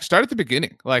 Start at the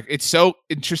beginning. Like, it's so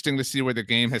interesting to see where the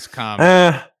game has come.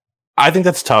 I think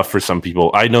that's tough for some people.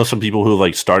 I know some people who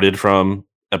like started from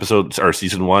episodes or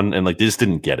season 1 and like they just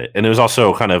didn't get it, and it was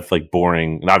also kind of like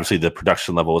boring. And obviously, the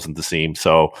production level isn't the same.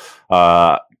 So,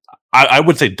 I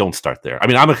would say don't start there. I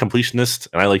mean, I'm a completionist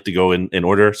and I like to go in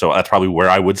order. So that's probably where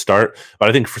I would start. But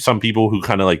I think for some people who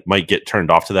kind of like might get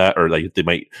turned off to that, or like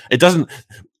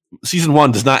season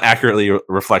 1 does not accurately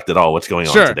reflect at all what's going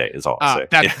on today, is all I'll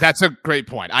say. That's a great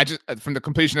point. I just, from the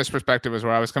completionist perspective, is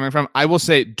where I was coming from. I will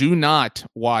say, do not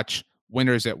watch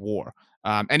Winners at War.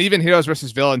 And even Heroes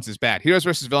versus Villains is bad. Heroes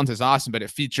versus Villains is awesome, but it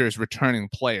features returning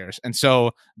players. And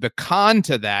so the con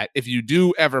to that, if you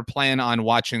do ever plan on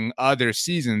watching other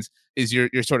seasons, is you're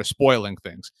sort of spoiling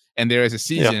things. And there is a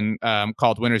season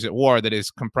called Winners at War that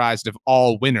is comprised of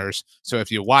all winners. So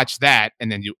if you watch that and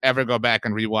then you ever go back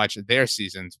and rewatch their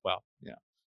seasons, well, yeah,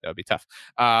 that would be tough.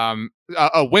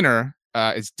 A winner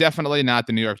is definitely not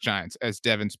the New York Giants, as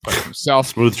Devens put it himself.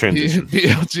 Smooth transition.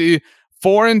 BLG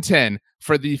 4-10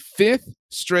 for the 5th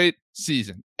straight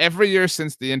season. Every year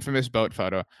since the infamous boat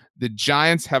photo, the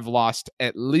Giants have lost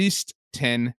at least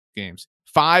 10 games.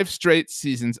 5 straight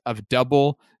seasons of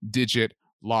double-digit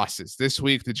losses. This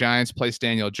week, the Giants placed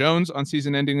Daniel Jones on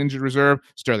season-ending injured reserve.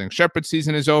 Sterling Shepard's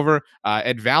season is over.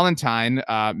 Ed Valentine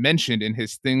mentioned in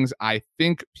his Things I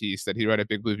Think piece that he wrote at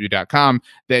BigBlueView.com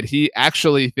that he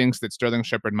actually thinks that Sterling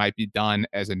Shepard might be done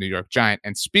as a New York Giant.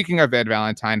 And speaking of Ed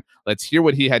Valentine, let's hear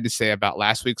what he had to say about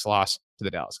last week's loss to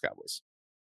the Dallas Cowboys.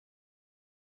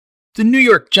 The New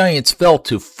York Giants fell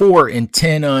to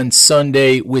 4-10 on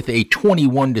Sunday with a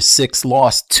 21-6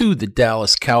 loss to the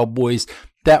Dallas Cowboys.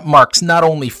 That marks not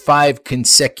only 5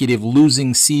 consecutive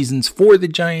losing seasons for the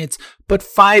Giants, but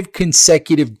 5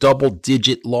 consecutive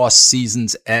double-digit loss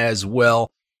seasons as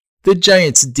well. The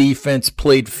Giants' defense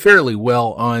played fairly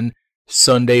well on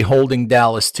Sunday, holding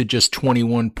Dallas to just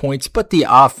 21 points, but the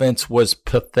offense was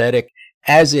pathetic,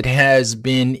 as it has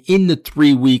been in the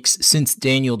 3 weeks since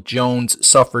Daniel Jones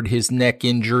suffered his neck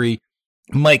injury.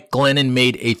 Mike Glennon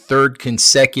made a 3rd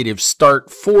consecutive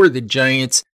start for the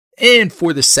Giants, and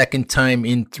for the 2nd time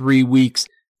in 3 weeks,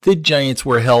 the Giants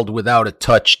were held without a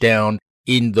touchdown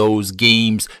in those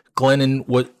games. Glennon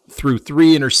threw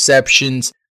 3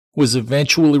 interceptions, was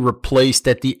eventually replaced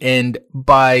at the end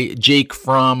by Jake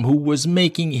Fromm, who was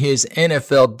making his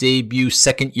NFL debut,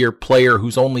 2nd-year player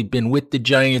who's only been with the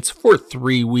Giants for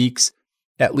 3 weeks.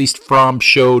 At least Fromm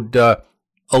showed a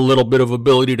little bit of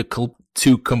ability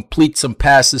to complete some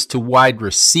passes to wide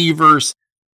receivers.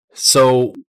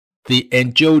 So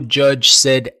And Joe Judge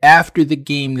said after the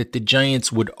game that the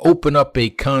Giants would open up a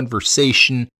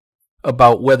conversation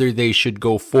about whether they should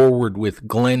go forward with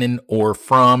Glennon or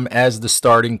Fromm as the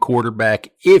starting quarterback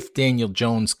if Daniel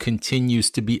Jones continues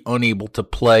to be unable to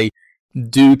play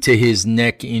due to his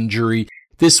neck injury.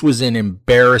 This was an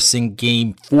embarrassing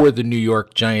game for the New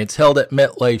York Giants, held at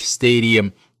MetLife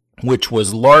Stadium, which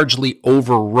was largely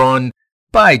overrun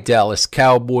by Dallas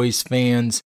Cowboys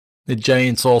fans. The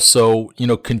Giants also,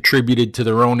 contributed to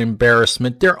their own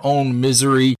embarrassment, their own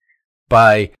misery,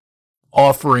 by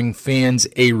offering fans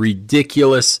a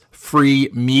ridiculous free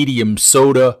medium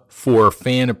soda for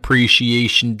Fan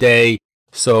Appreciation Day.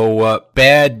 So,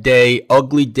 bad day,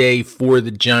 ugly day for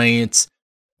the Giants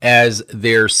as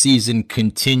their season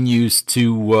continues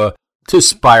to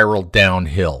spiral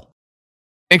downhill.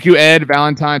 Thank you, Ed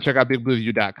Valentine. Check out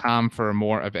BigBlueView.com for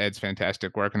more of Ed's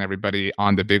fantastic work and everybody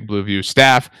on the Big Blue View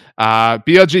staff.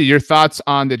 BLG, your thoughts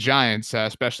on the Giants,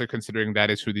 especially considering that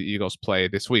is who the Eagles play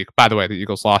this week. By the way, the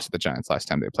Eagles lost to the Giants last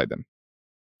time they played them.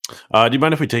 Do you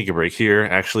mind if we take a break here,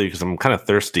 actually? Because I'm kind of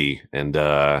thirsty, and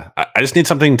I just need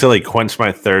something to quench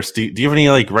my thirst. Do you have any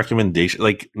recommendation?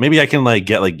 Maybe I can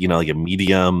get a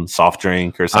medium soft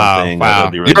drink or something. Oh,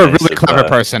 wow, you're a really clever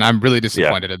person. I'm really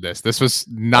disappointed in this. This was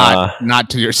not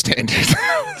to your standards.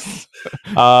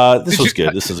 This was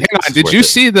good. This is. Hang on. Did you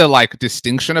see the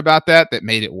distinction about that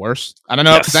made it worse? I don't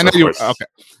know because I know you.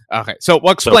 Okay. So,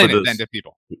 explain it then to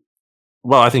people.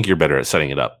 Well, I think you're better at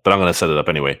setting it up, but I'm going to set it up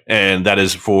anyway. And that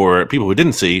is for people who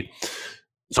didn't see.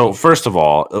 So first of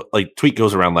all, tweet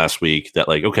goes around last week that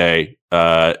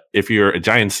if you're a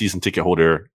Giants season ticket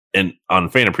holder and on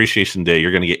Fan Appreciation Day,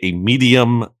 you're going to get a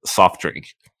medium soft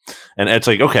drink. And it's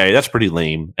okay, that's pretty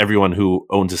lame. Everyone who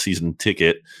owns a season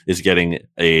ticket is getting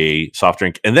a soft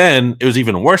drink. And then it was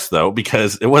even worse, though,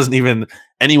 because it wasn't even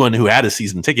anyone who had a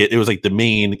season ticket. It was the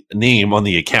main name on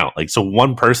the account. So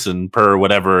one person per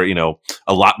whatever,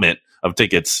 allotment of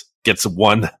tickets gets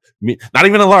one, not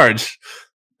even a large,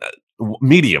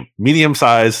 medium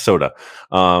size soda.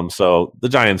 So the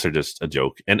Giants are just a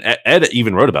joke. And Ed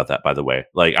even wrote about that, by the way.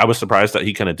 I was surprised that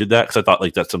he kind of did that because I thought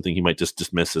that's something he might just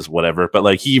dismiss as whatever.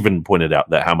 But he even pointed out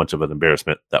that how much of an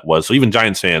embarrassment that was. So even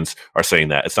Giants fans are saying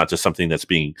that it's not just something that's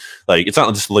being it's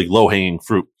not just low hanging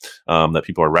fruit that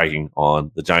people are ragging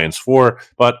on the Giants for.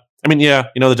 But I mean, yeah,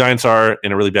 the Giants are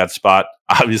in a really bad spot.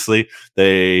 Obviously,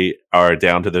 they are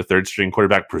down to their third string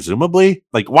quarterback, presumably.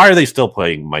 Why are they still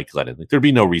playing Mike Glennon? There'd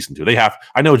be no reason to.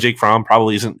 I know Jake Fromm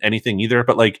probably isn't anything either,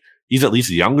 but he's at least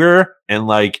younger. And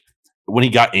when he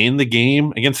got in the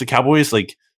game against the Cowboys,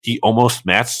 he almost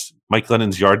matched Mike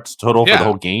Glennon's yards total for the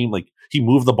whole game. He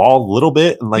moved the ball a little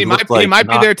bit and he might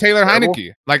be their Taylor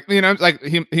Heineke.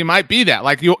 He might be that.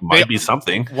 Might be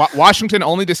something. Washington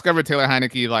only discovered Taylor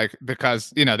Heineke because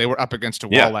they were up against a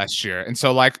wall last year, and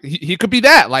so he could be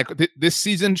that. This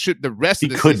season should the rest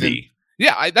of the season. Be.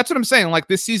 Yeah, that's what I'm saying.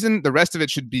 This season, the rest of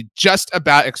it should be just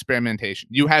about experimentation.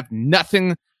 You have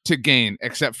nothing to gain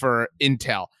except for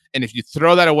intel, and if you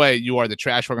throw that away, you are the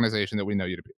trash organization that we know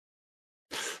you to be.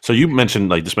 So you mentioned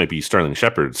this might be Sterling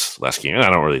Shepard's last game, and I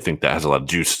don't really think that has a lot of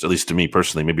juice, at least to me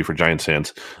personally, maybe for Giants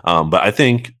fans. But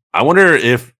I wonder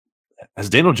if has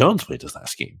Daniel Jones played his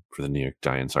last game for the New York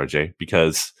Giants, RJ,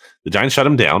 because the Giants shut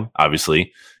him down,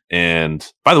 obviously. And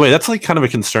by the way, that's kind of a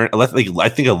concern. I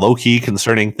think a low key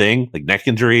concerning thing, neck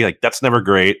injury, that's never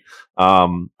great.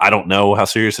 I don't know how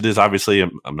serious it is. Obviously,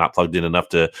 I'm not plugged in enough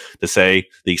to say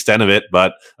the extent of it,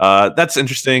 but that's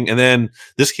interesting. And then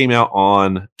this came out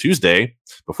on Tuesday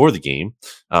before the game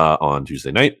on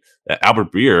Tuesday night.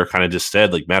 Albert Breer kind of just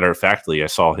said, matter of factly, I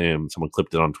saw him, someone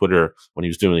clipped it on Twitter when he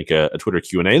was doing a Twitter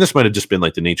Q&A. And this might have just been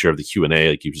the nature of the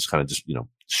Q&A. He was just kind of just,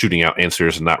 shooting out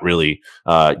answers and not really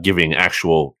giving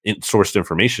actual sourced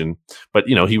information. But,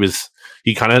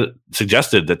 he kind of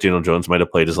suggested that Daniel Jones might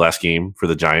have played his last game for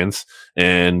the Giants.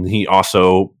 And he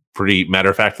also pretty matter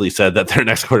of factly said that their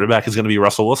next quarterback is going to be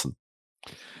Russell Wilson.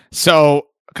 So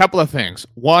a couple of things.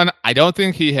 One, I don't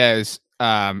think he has,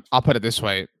 I'll put it this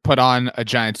way, put on a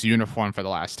Giants uniform for the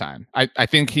last time. I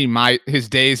think his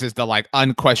days as the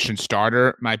unquestioned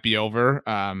starter might be over.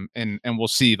 And we'll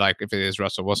see if it is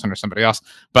Russell Wilson or somebody else,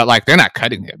 but they're not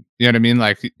cutting him. You know what I mean?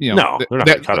 No, they're not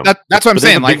gonna cut him. That's what I'm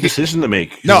saying. Big decision to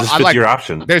make. No, his fifth-year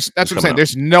option. That's what I'm saying.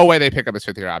 There's no way they pick up his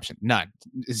fifth-year option. None.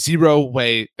 Zero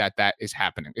way that is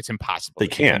happening. It's impossible. They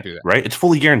can't do that. Right? It's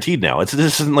fully guaranteed now. This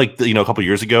isn't a couple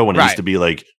years ago when it used to be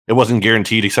it wasn't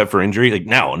guaranteed except for injury.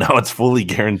 Now it's fully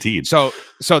guaranteed.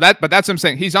 But that's what I'm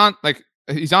saying. He's on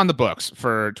the books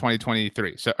for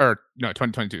 2023.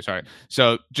 2022. Sorry.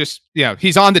 So just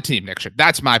he's on the team next year.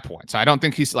 That's my point. So I don't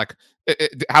think he's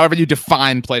however you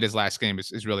define played his last game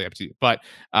is really up to you. But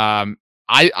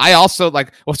I also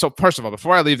like, well, so first of all,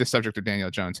 before I leave the subject of Daniel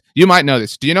Jones, you might know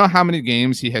this. Do you know how many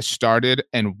games he has started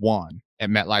and won at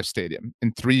MetLife Stadium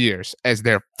in 3 years as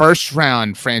their first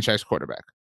round franchise quarterback?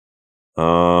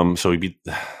 So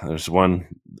there's one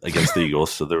against the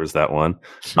Eagles. So there was that one.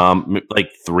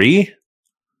 Like 3.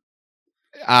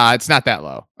 It's not that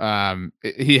low.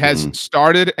 He has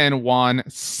started and won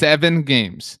 7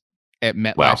 games at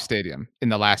MetLife Stadium in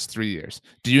the last 3 years.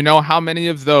 Do you know how many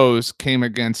of those came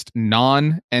against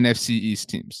non-NFC East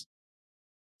teams?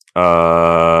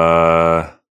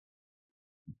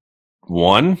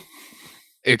 1.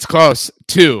 It's close.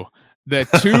 2. The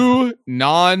 2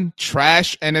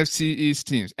 non-trash NFC East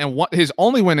teams, and his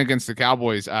only win against the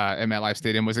Cowboys at MetLife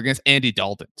Stadium was against Andy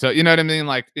Dalton. So you know what I mean?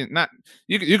 Like, not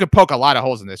you could poke a lot of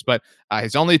holes in this, but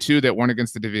his only 2 that weren't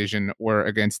against the division were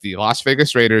against the Las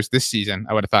Vegas Raiders this season.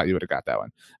 I would have thought you would have got that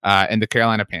one, and the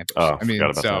Carolina Panthers. Oh, I mean,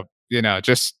 so that. you know,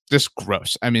 just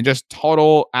gross. I mean, just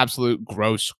total, absolute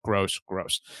gross.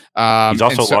 He's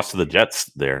also lost to the Jets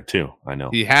there too. I know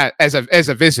he had as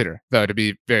a visitor, though, to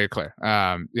be very clear.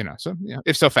 You know, so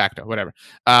if so facto, whatever.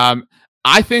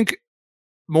 I think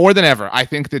more than ever, I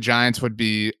think the Giants would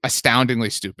be astoundingly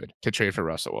stupid to trade for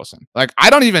Russell Wilson. Like, I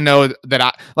don't even know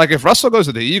that if Russell goes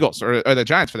to the Eagles or the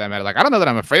Giants for that matter, like, I don't know that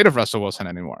I'm afraid of Russell Wilson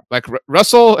anymore. Like,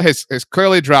 Russell has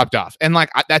clearly dropped off, and like,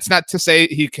 that's not to say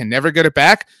he can never get it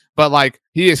back. But like,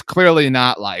 he is clearly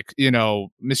not like, you know,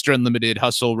 Mr. Unlimited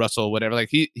Hustle Russell, whatever. Like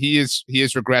he has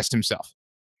regressed himself.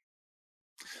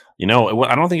 You know,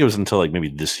 I don't think it was until like maybe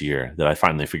this year that I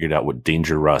finally figured out what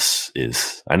Danger Russ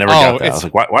is. I never got that. I was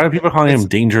like, why are people calling him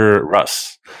Danger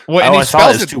Russ? Well, I saw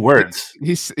it as 2 words.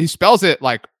 He spells it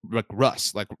like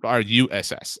Russ, like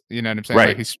RUSS. You know what I'm saying?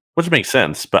 Right. Like which makes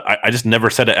sense, but I just never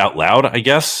said it out loud, I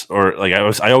guess, or like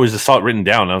I always just saw it written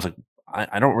down. And I was like,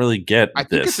 I don't really get this. I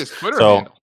think it's his Twitter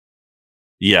handle.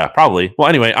 Yeah, probably. Well,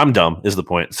 anyway, I'm dumb is the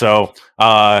point. So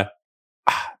I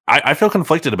feel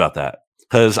conflicted about that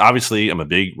because obviously I'm a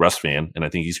big Russ fan and I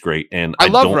think he's great. And I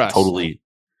love don't Russ. Totally.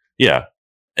 Yeah.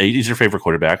 He's your favorite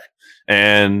quarterback.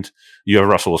 And you have a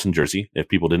Russell Wilson jersey. If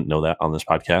people didn't know that on this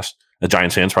podcast, the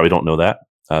Giants fans probably don't know that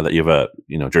you have a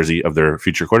jersey of their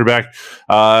future quarterback.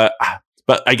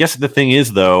 But I guess the thing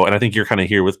is, though, and I think you're kind of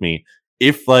here with me,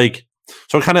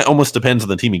 so it kind of almost depends on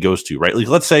the team he goes to, right? Like,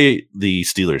 let's say the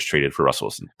Steelers traded for Russell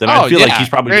Wilson, then I feel like he's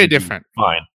probably very different.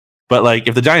 Fine, but like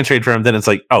if the Giants trade for him, then it's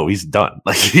like, oh, he's done.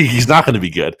 Like he's not going to be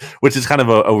good, which is kind of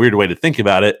a weird way to think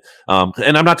about it.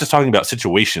 And I'm not just talking about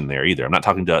situation there either. I'm not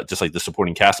talking about just like the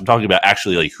supporting cast. I'm talking about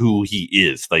actually like who he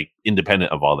is, like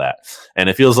independent of all that. And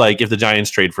it feels like if the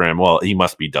Giants trade for him, well, he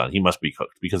must be done. He must be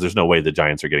cooked because there's no way the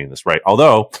Giants are getting this right.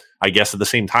 Although I guess at the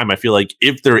same time, I feel like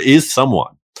if there is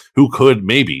someone who could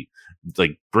maybe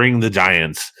like bring the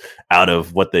Giants out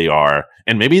of what they are,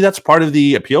 and maybe that's part of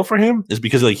the appeal for him is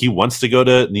because like he wants to go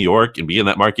to New York and be in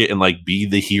that market and like be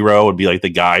the hero and be like the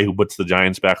guy who puts the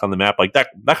Giants back on the map. Like that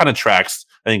kind of tracks,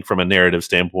 I think, from a narrative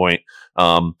standpoint.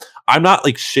 I'm not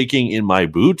like shaking in my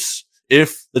boots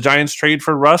if the Giants trade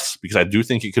for Russ because I do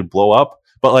think it could blow up,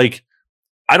 but like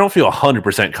I don't feel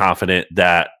 100% confident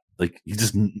that like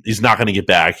he's not going to get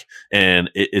back, and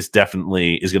it's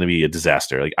definitely is going to be a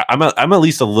disaster. Like I'm at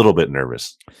least a little bit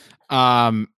nervous.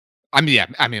 I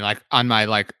mean, like on my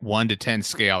like 1 to 10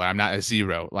 scale, I'm not a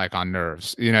 0 like on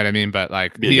nerves. You know what I mean? But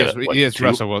like he is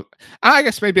Russell Wilson. I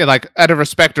guess maybe like out of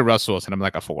respect to Russell Wilson, I'm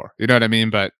like a 4. You know what I mean?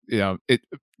 But you know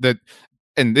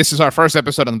and this is our first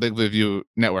episode on the Big Blue View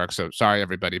Network, so sorry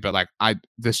everybody, but like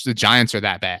the Giants are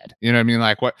that bad. You know what I mean?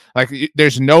 Like what? Like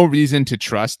there's no reason to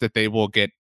trust that they will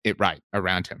get it right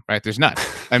around him, right? There's none.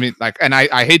 I mean, like, and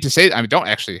I hate to say it, I mean, don't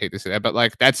actually hate to say that, but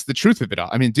like, that's the truth of it all.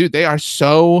 I mean, dude, they are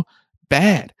so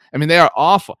bad. I mean, they are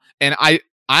awful. And I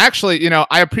actually, you know,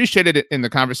 I appreciated it in the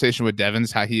conversation with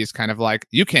Devins, how he is kind of like,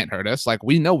 you can't hurt us. Like,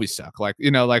 we know we suck. Like, you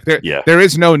know, like there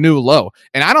is no new low.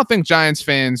 And I don't think Giants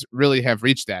fans really have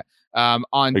reached that. On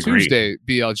Agreed. Tuesday,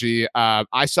 BLG,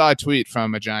 I saw a tweet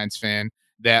from a Giants fan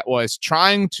that was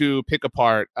trying to pick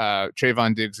apart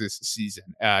Trayvon Diggs' season,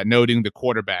 noting the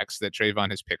quarterbacks that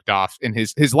Trayvon has picked off in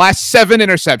his last 7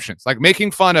 interceptions, like making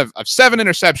fun of 7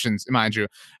 interceptions, mind you,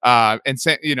 and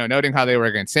you know, noting how they were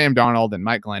against Sam Darnold and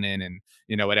Mike Glennon and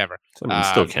you know whatever.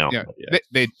 Still count. You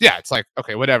know, it's like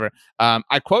okay, whatever.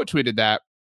 I quote tweeted that.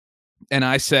 And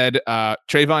I said,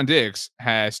 Trayvon Diggs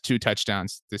has 2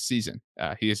 touchdowns this season.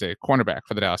 He is a cornerback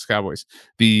for the Dallas Cowboys.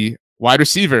 The wide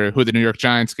receiver who the New York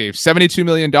Giants gave $72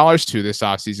 million to this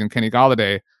offseason, Kenny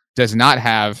Golladay, does not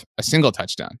have a single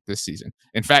touchdown this season.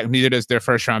 In fact, neither does their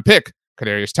first-round pick,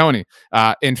 Kadarius Toney.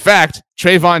 In fact,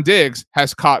 Trayvon Diggs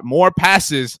has caught more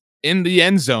passes in the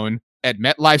end zone at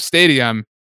MetLife Stadium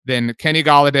than Kenny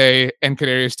Golladay and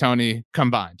Kadarius Toney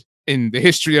combined. in the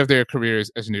history of their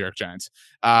careers as New York Giants.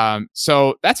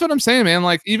 So that's what I'm saying, man.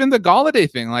 Like even the Golladay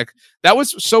thing, like that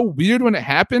was so weird when it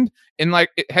happened. And like,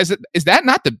 is that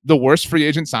not the worst free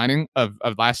agent signing of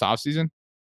last offseason?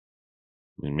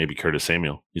 I mean, maybe Curtis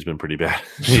Samuel. He's been pretty bad.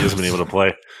 He hasn't been able to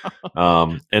play.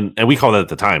 And we called that at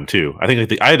the time too. I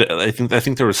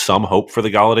think there was some hope for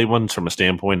the Golladay ones from a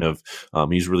standpoint of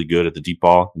he's really good at the deep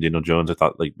ball. Daniel Jones, I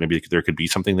thought like maybe there could be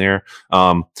something there.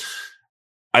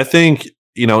 I think,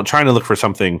 trying to look for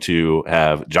something to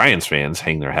have Giants fans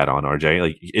hang their hat on, RJ.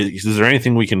 Like, is there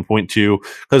anything we can point to?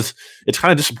 Because it's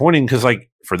kind of disappointing. Because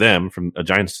like for them, from a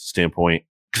Giants standpoint,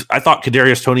 I thought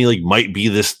Kadarius Toney like might be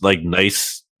this like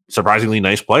surprisingly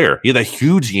nice player. He had a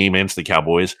huge game against the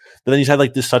Cowboys, but then he's had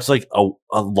like such a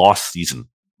lost season,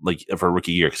 like for a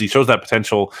rookie year, because he shows that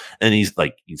potential, and he's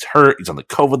hurt, he's on the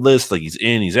COVID list, like he's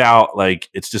in, he's out, like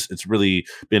it's really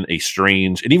been a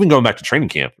strange, and even going back to training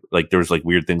camp, like there was like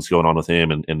weird things going on with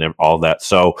him and all that.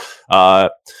 So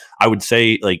I would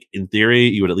say, like in theory,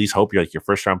 you would at least hope your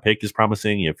first round pick is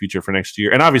promising, you have future for next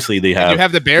year, and obviously you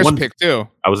have the Bears pick too.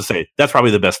 I was to say that's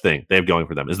probably the best thing they have going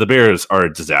for them is the Bears are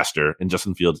a disaster, and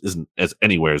Justin Fields isn't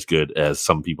anywhere as good as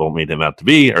some people made him out to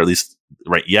be, or at least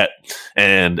right yet.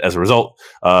 And as a result,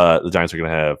 the Giants are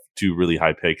going to have 2 really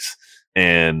high picks,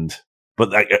 but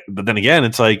then again,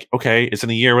 it's like, okay, it's in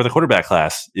a year where the quarterback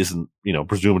class isn't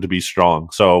presumed to be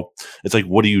strong, so it's like,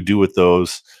 what do you do with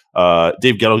those?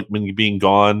 Dave Gettleman being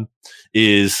gone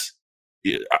is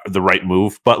the right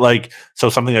move, but like, so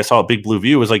something I saw at Big Blue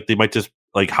View was like they might just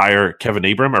like hire Kevin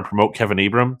Abram or promote Kevin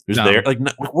Abram, who's there. Like,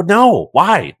 no,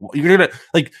 why? You're gonna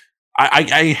like,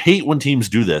 I hate when teams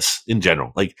do this in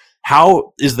general. Like,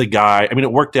 how is the guy? I mean,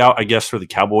 it worked out, I guess, for the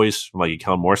Cowboys from like a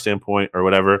Kellen Moore standpoint or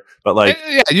whatever. But like,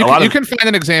 you can find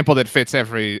an example that fits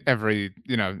every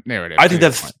narrative. I think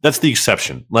that's the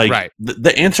exception. Like, right.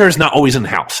 The answer is not always in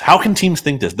house. How can teams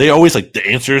think this? They always like the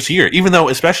answer is here, even though,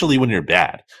 especially when you're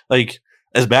bad, like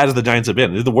as bad as the Giants have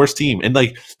been, they're the worst team. And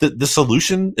like the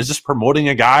solution is just promoting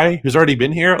a guy who's already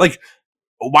been here. Like,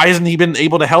 why hasn't he been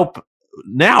able to help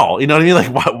now? You know what I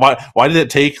mean? Like, why did it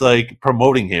take like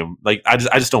promoting him? Like, I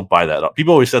just don't buy that.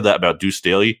 People always said that about Deuce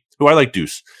Staley, who I like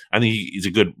Deuce. I think he's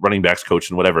a good running backs coach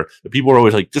and whatever. But people are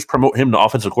always like, just promote him to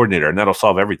offensive coordinator and that'll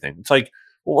solve everything. It's like,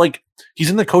 well, like he's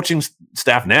in the coaching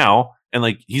staff now and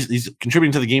like he's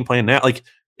contributing to the game plan now. Like,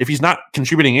 if he's not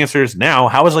contributing answers now,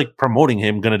 how is like promoting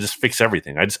him going to just fix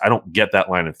everything? I don't get that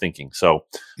line of thinking. So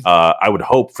I would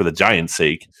hope for the Giants'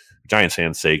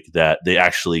 fans' sake, that they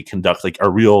actually conduct like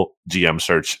a real GM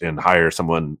search and hire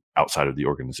someone outside of the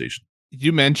organization.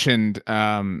 You mentioned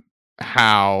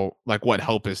how like what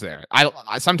hope is there.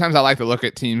 I sometimes I like to look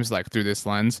at teams like through this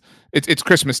lens. It's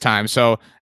Christmas time, so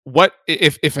what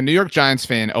if a New York Giants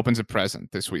fan opens a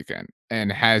present this weekend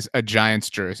and has a Giants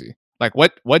jersey? Like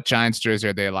what Giants jersey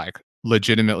are they like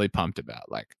legitimately pumped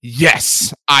about? Like,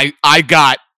 yes, I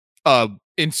got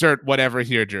insert whatever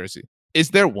here jersey.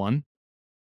 Is there one?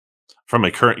 From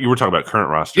you were talking about current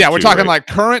roster. Yeah, we're talking like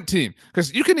current team,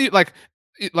 because you can eat like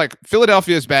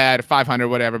Philadelphia is bad, 500,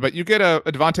 whatever, but you get a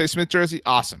Devontae Smith jersey,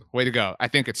 awesome, way to go. I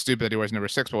think it's stupid that he wears number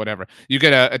 6, but whatever. You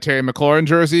get a Terry McLaurin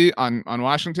jersey on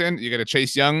Washington, you get a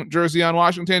Chase Young jersey on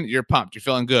Washington, you're pumped, you're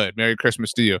feeling good. Merry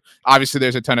Christmas to you. Obviously,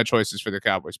 there's a ton of choices for the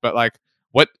Cowboys, but like,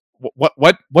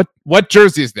 what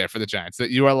jersey is there for the Giants that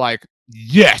you are like,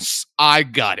 yes, I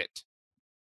got it?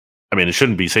 I mean, it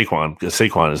shouldn't be Saquon, because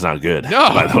Saquon is not good,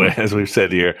 by the way, as we've said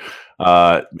here.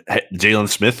 Jalen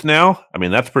Smith now, I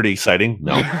mean, that's pretty exciting.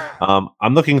 No.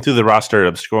 I'm looking through the roster,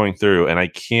 I'm scrolling through, and I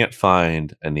can't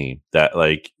find any that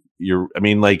like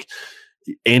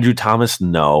Andrew Thomas,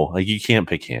 no. Like, you can't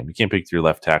pick him. You can't pick your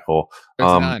left tackle.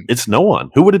 It's no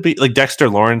one. Who would it be? Like Dexter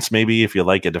Lawrence, maybe, if you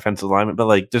like a defensive lineman, but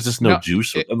like there's just no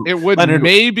juice. It would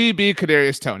maybe be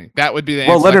Kadarius Toney. That would be the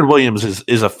answer. Well, Leonard Williams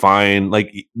is a fine,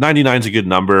 like 99 is a good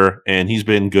number, and he's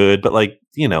been good, but like,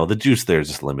 the juice there is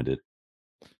just limited.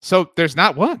 So there's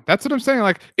not one. That's what I'm saying.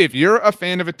 Like, if you're a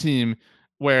fan of a team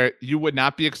where you would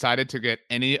not be excited to get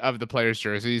any of the players'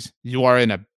 jerseys, you are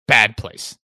in a bad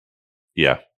place.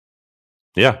 Yeah.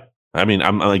 Yeah. I mean,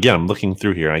 I'm looking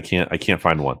through here. I can't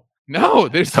find one. No,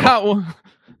 there's not one.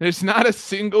 There's not a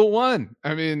single one.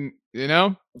 I mean,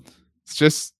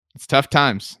 it's tough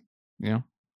times,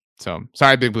 So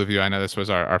sorry, Big Blue View. I know this was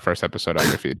our first episode on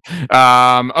your feed.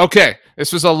 Okay.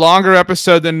 This was a longer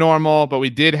episode than normal, but we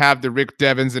did have the Rick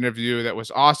Devens interview. That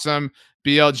was awesome.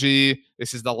 BLG,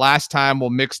 this is the last time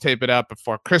we'll mixtape it up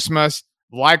before Christmas.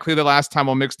 Likely the last time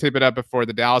we'll mixtape it up before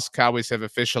the Dallas Cowboys have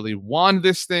officially won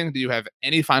this thing. Do you have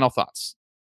any final thoughts?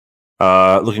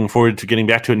 Looking forward to getting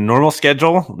back to a normal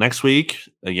schedule next week.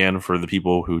 Again, for the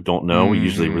people who don't know, we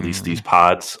usually release these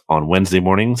pods on Wednesday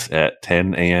mornings at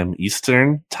 10 a.m.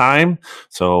 Eastern time.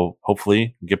 So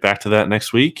hopefully get back to that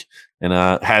next week.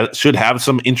 And should have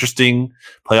some interesting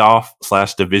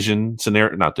playoff/division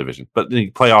scenario, not division, but the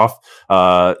playoff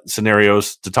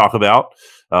scenarios to talk about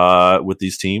with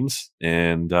these teams,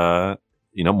 and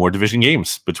more division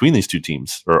games between these two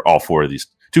teams, or all four of these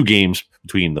 2 games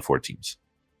between the 4 teams.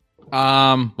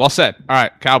 Well said. All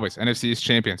right, Cowboys, NFC East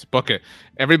champions. Book it.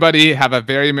 Everybody have a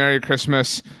very Merry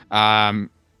Christmas. I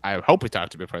hope we talk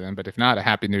to you before then, but if not, a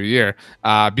Happy New Year.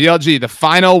 BLG, the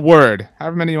final word,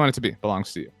 however many you want it to be,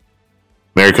 belongs to you.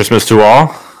 Merry Christmas to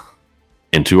all,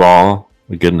 and to all,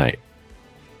 a good night.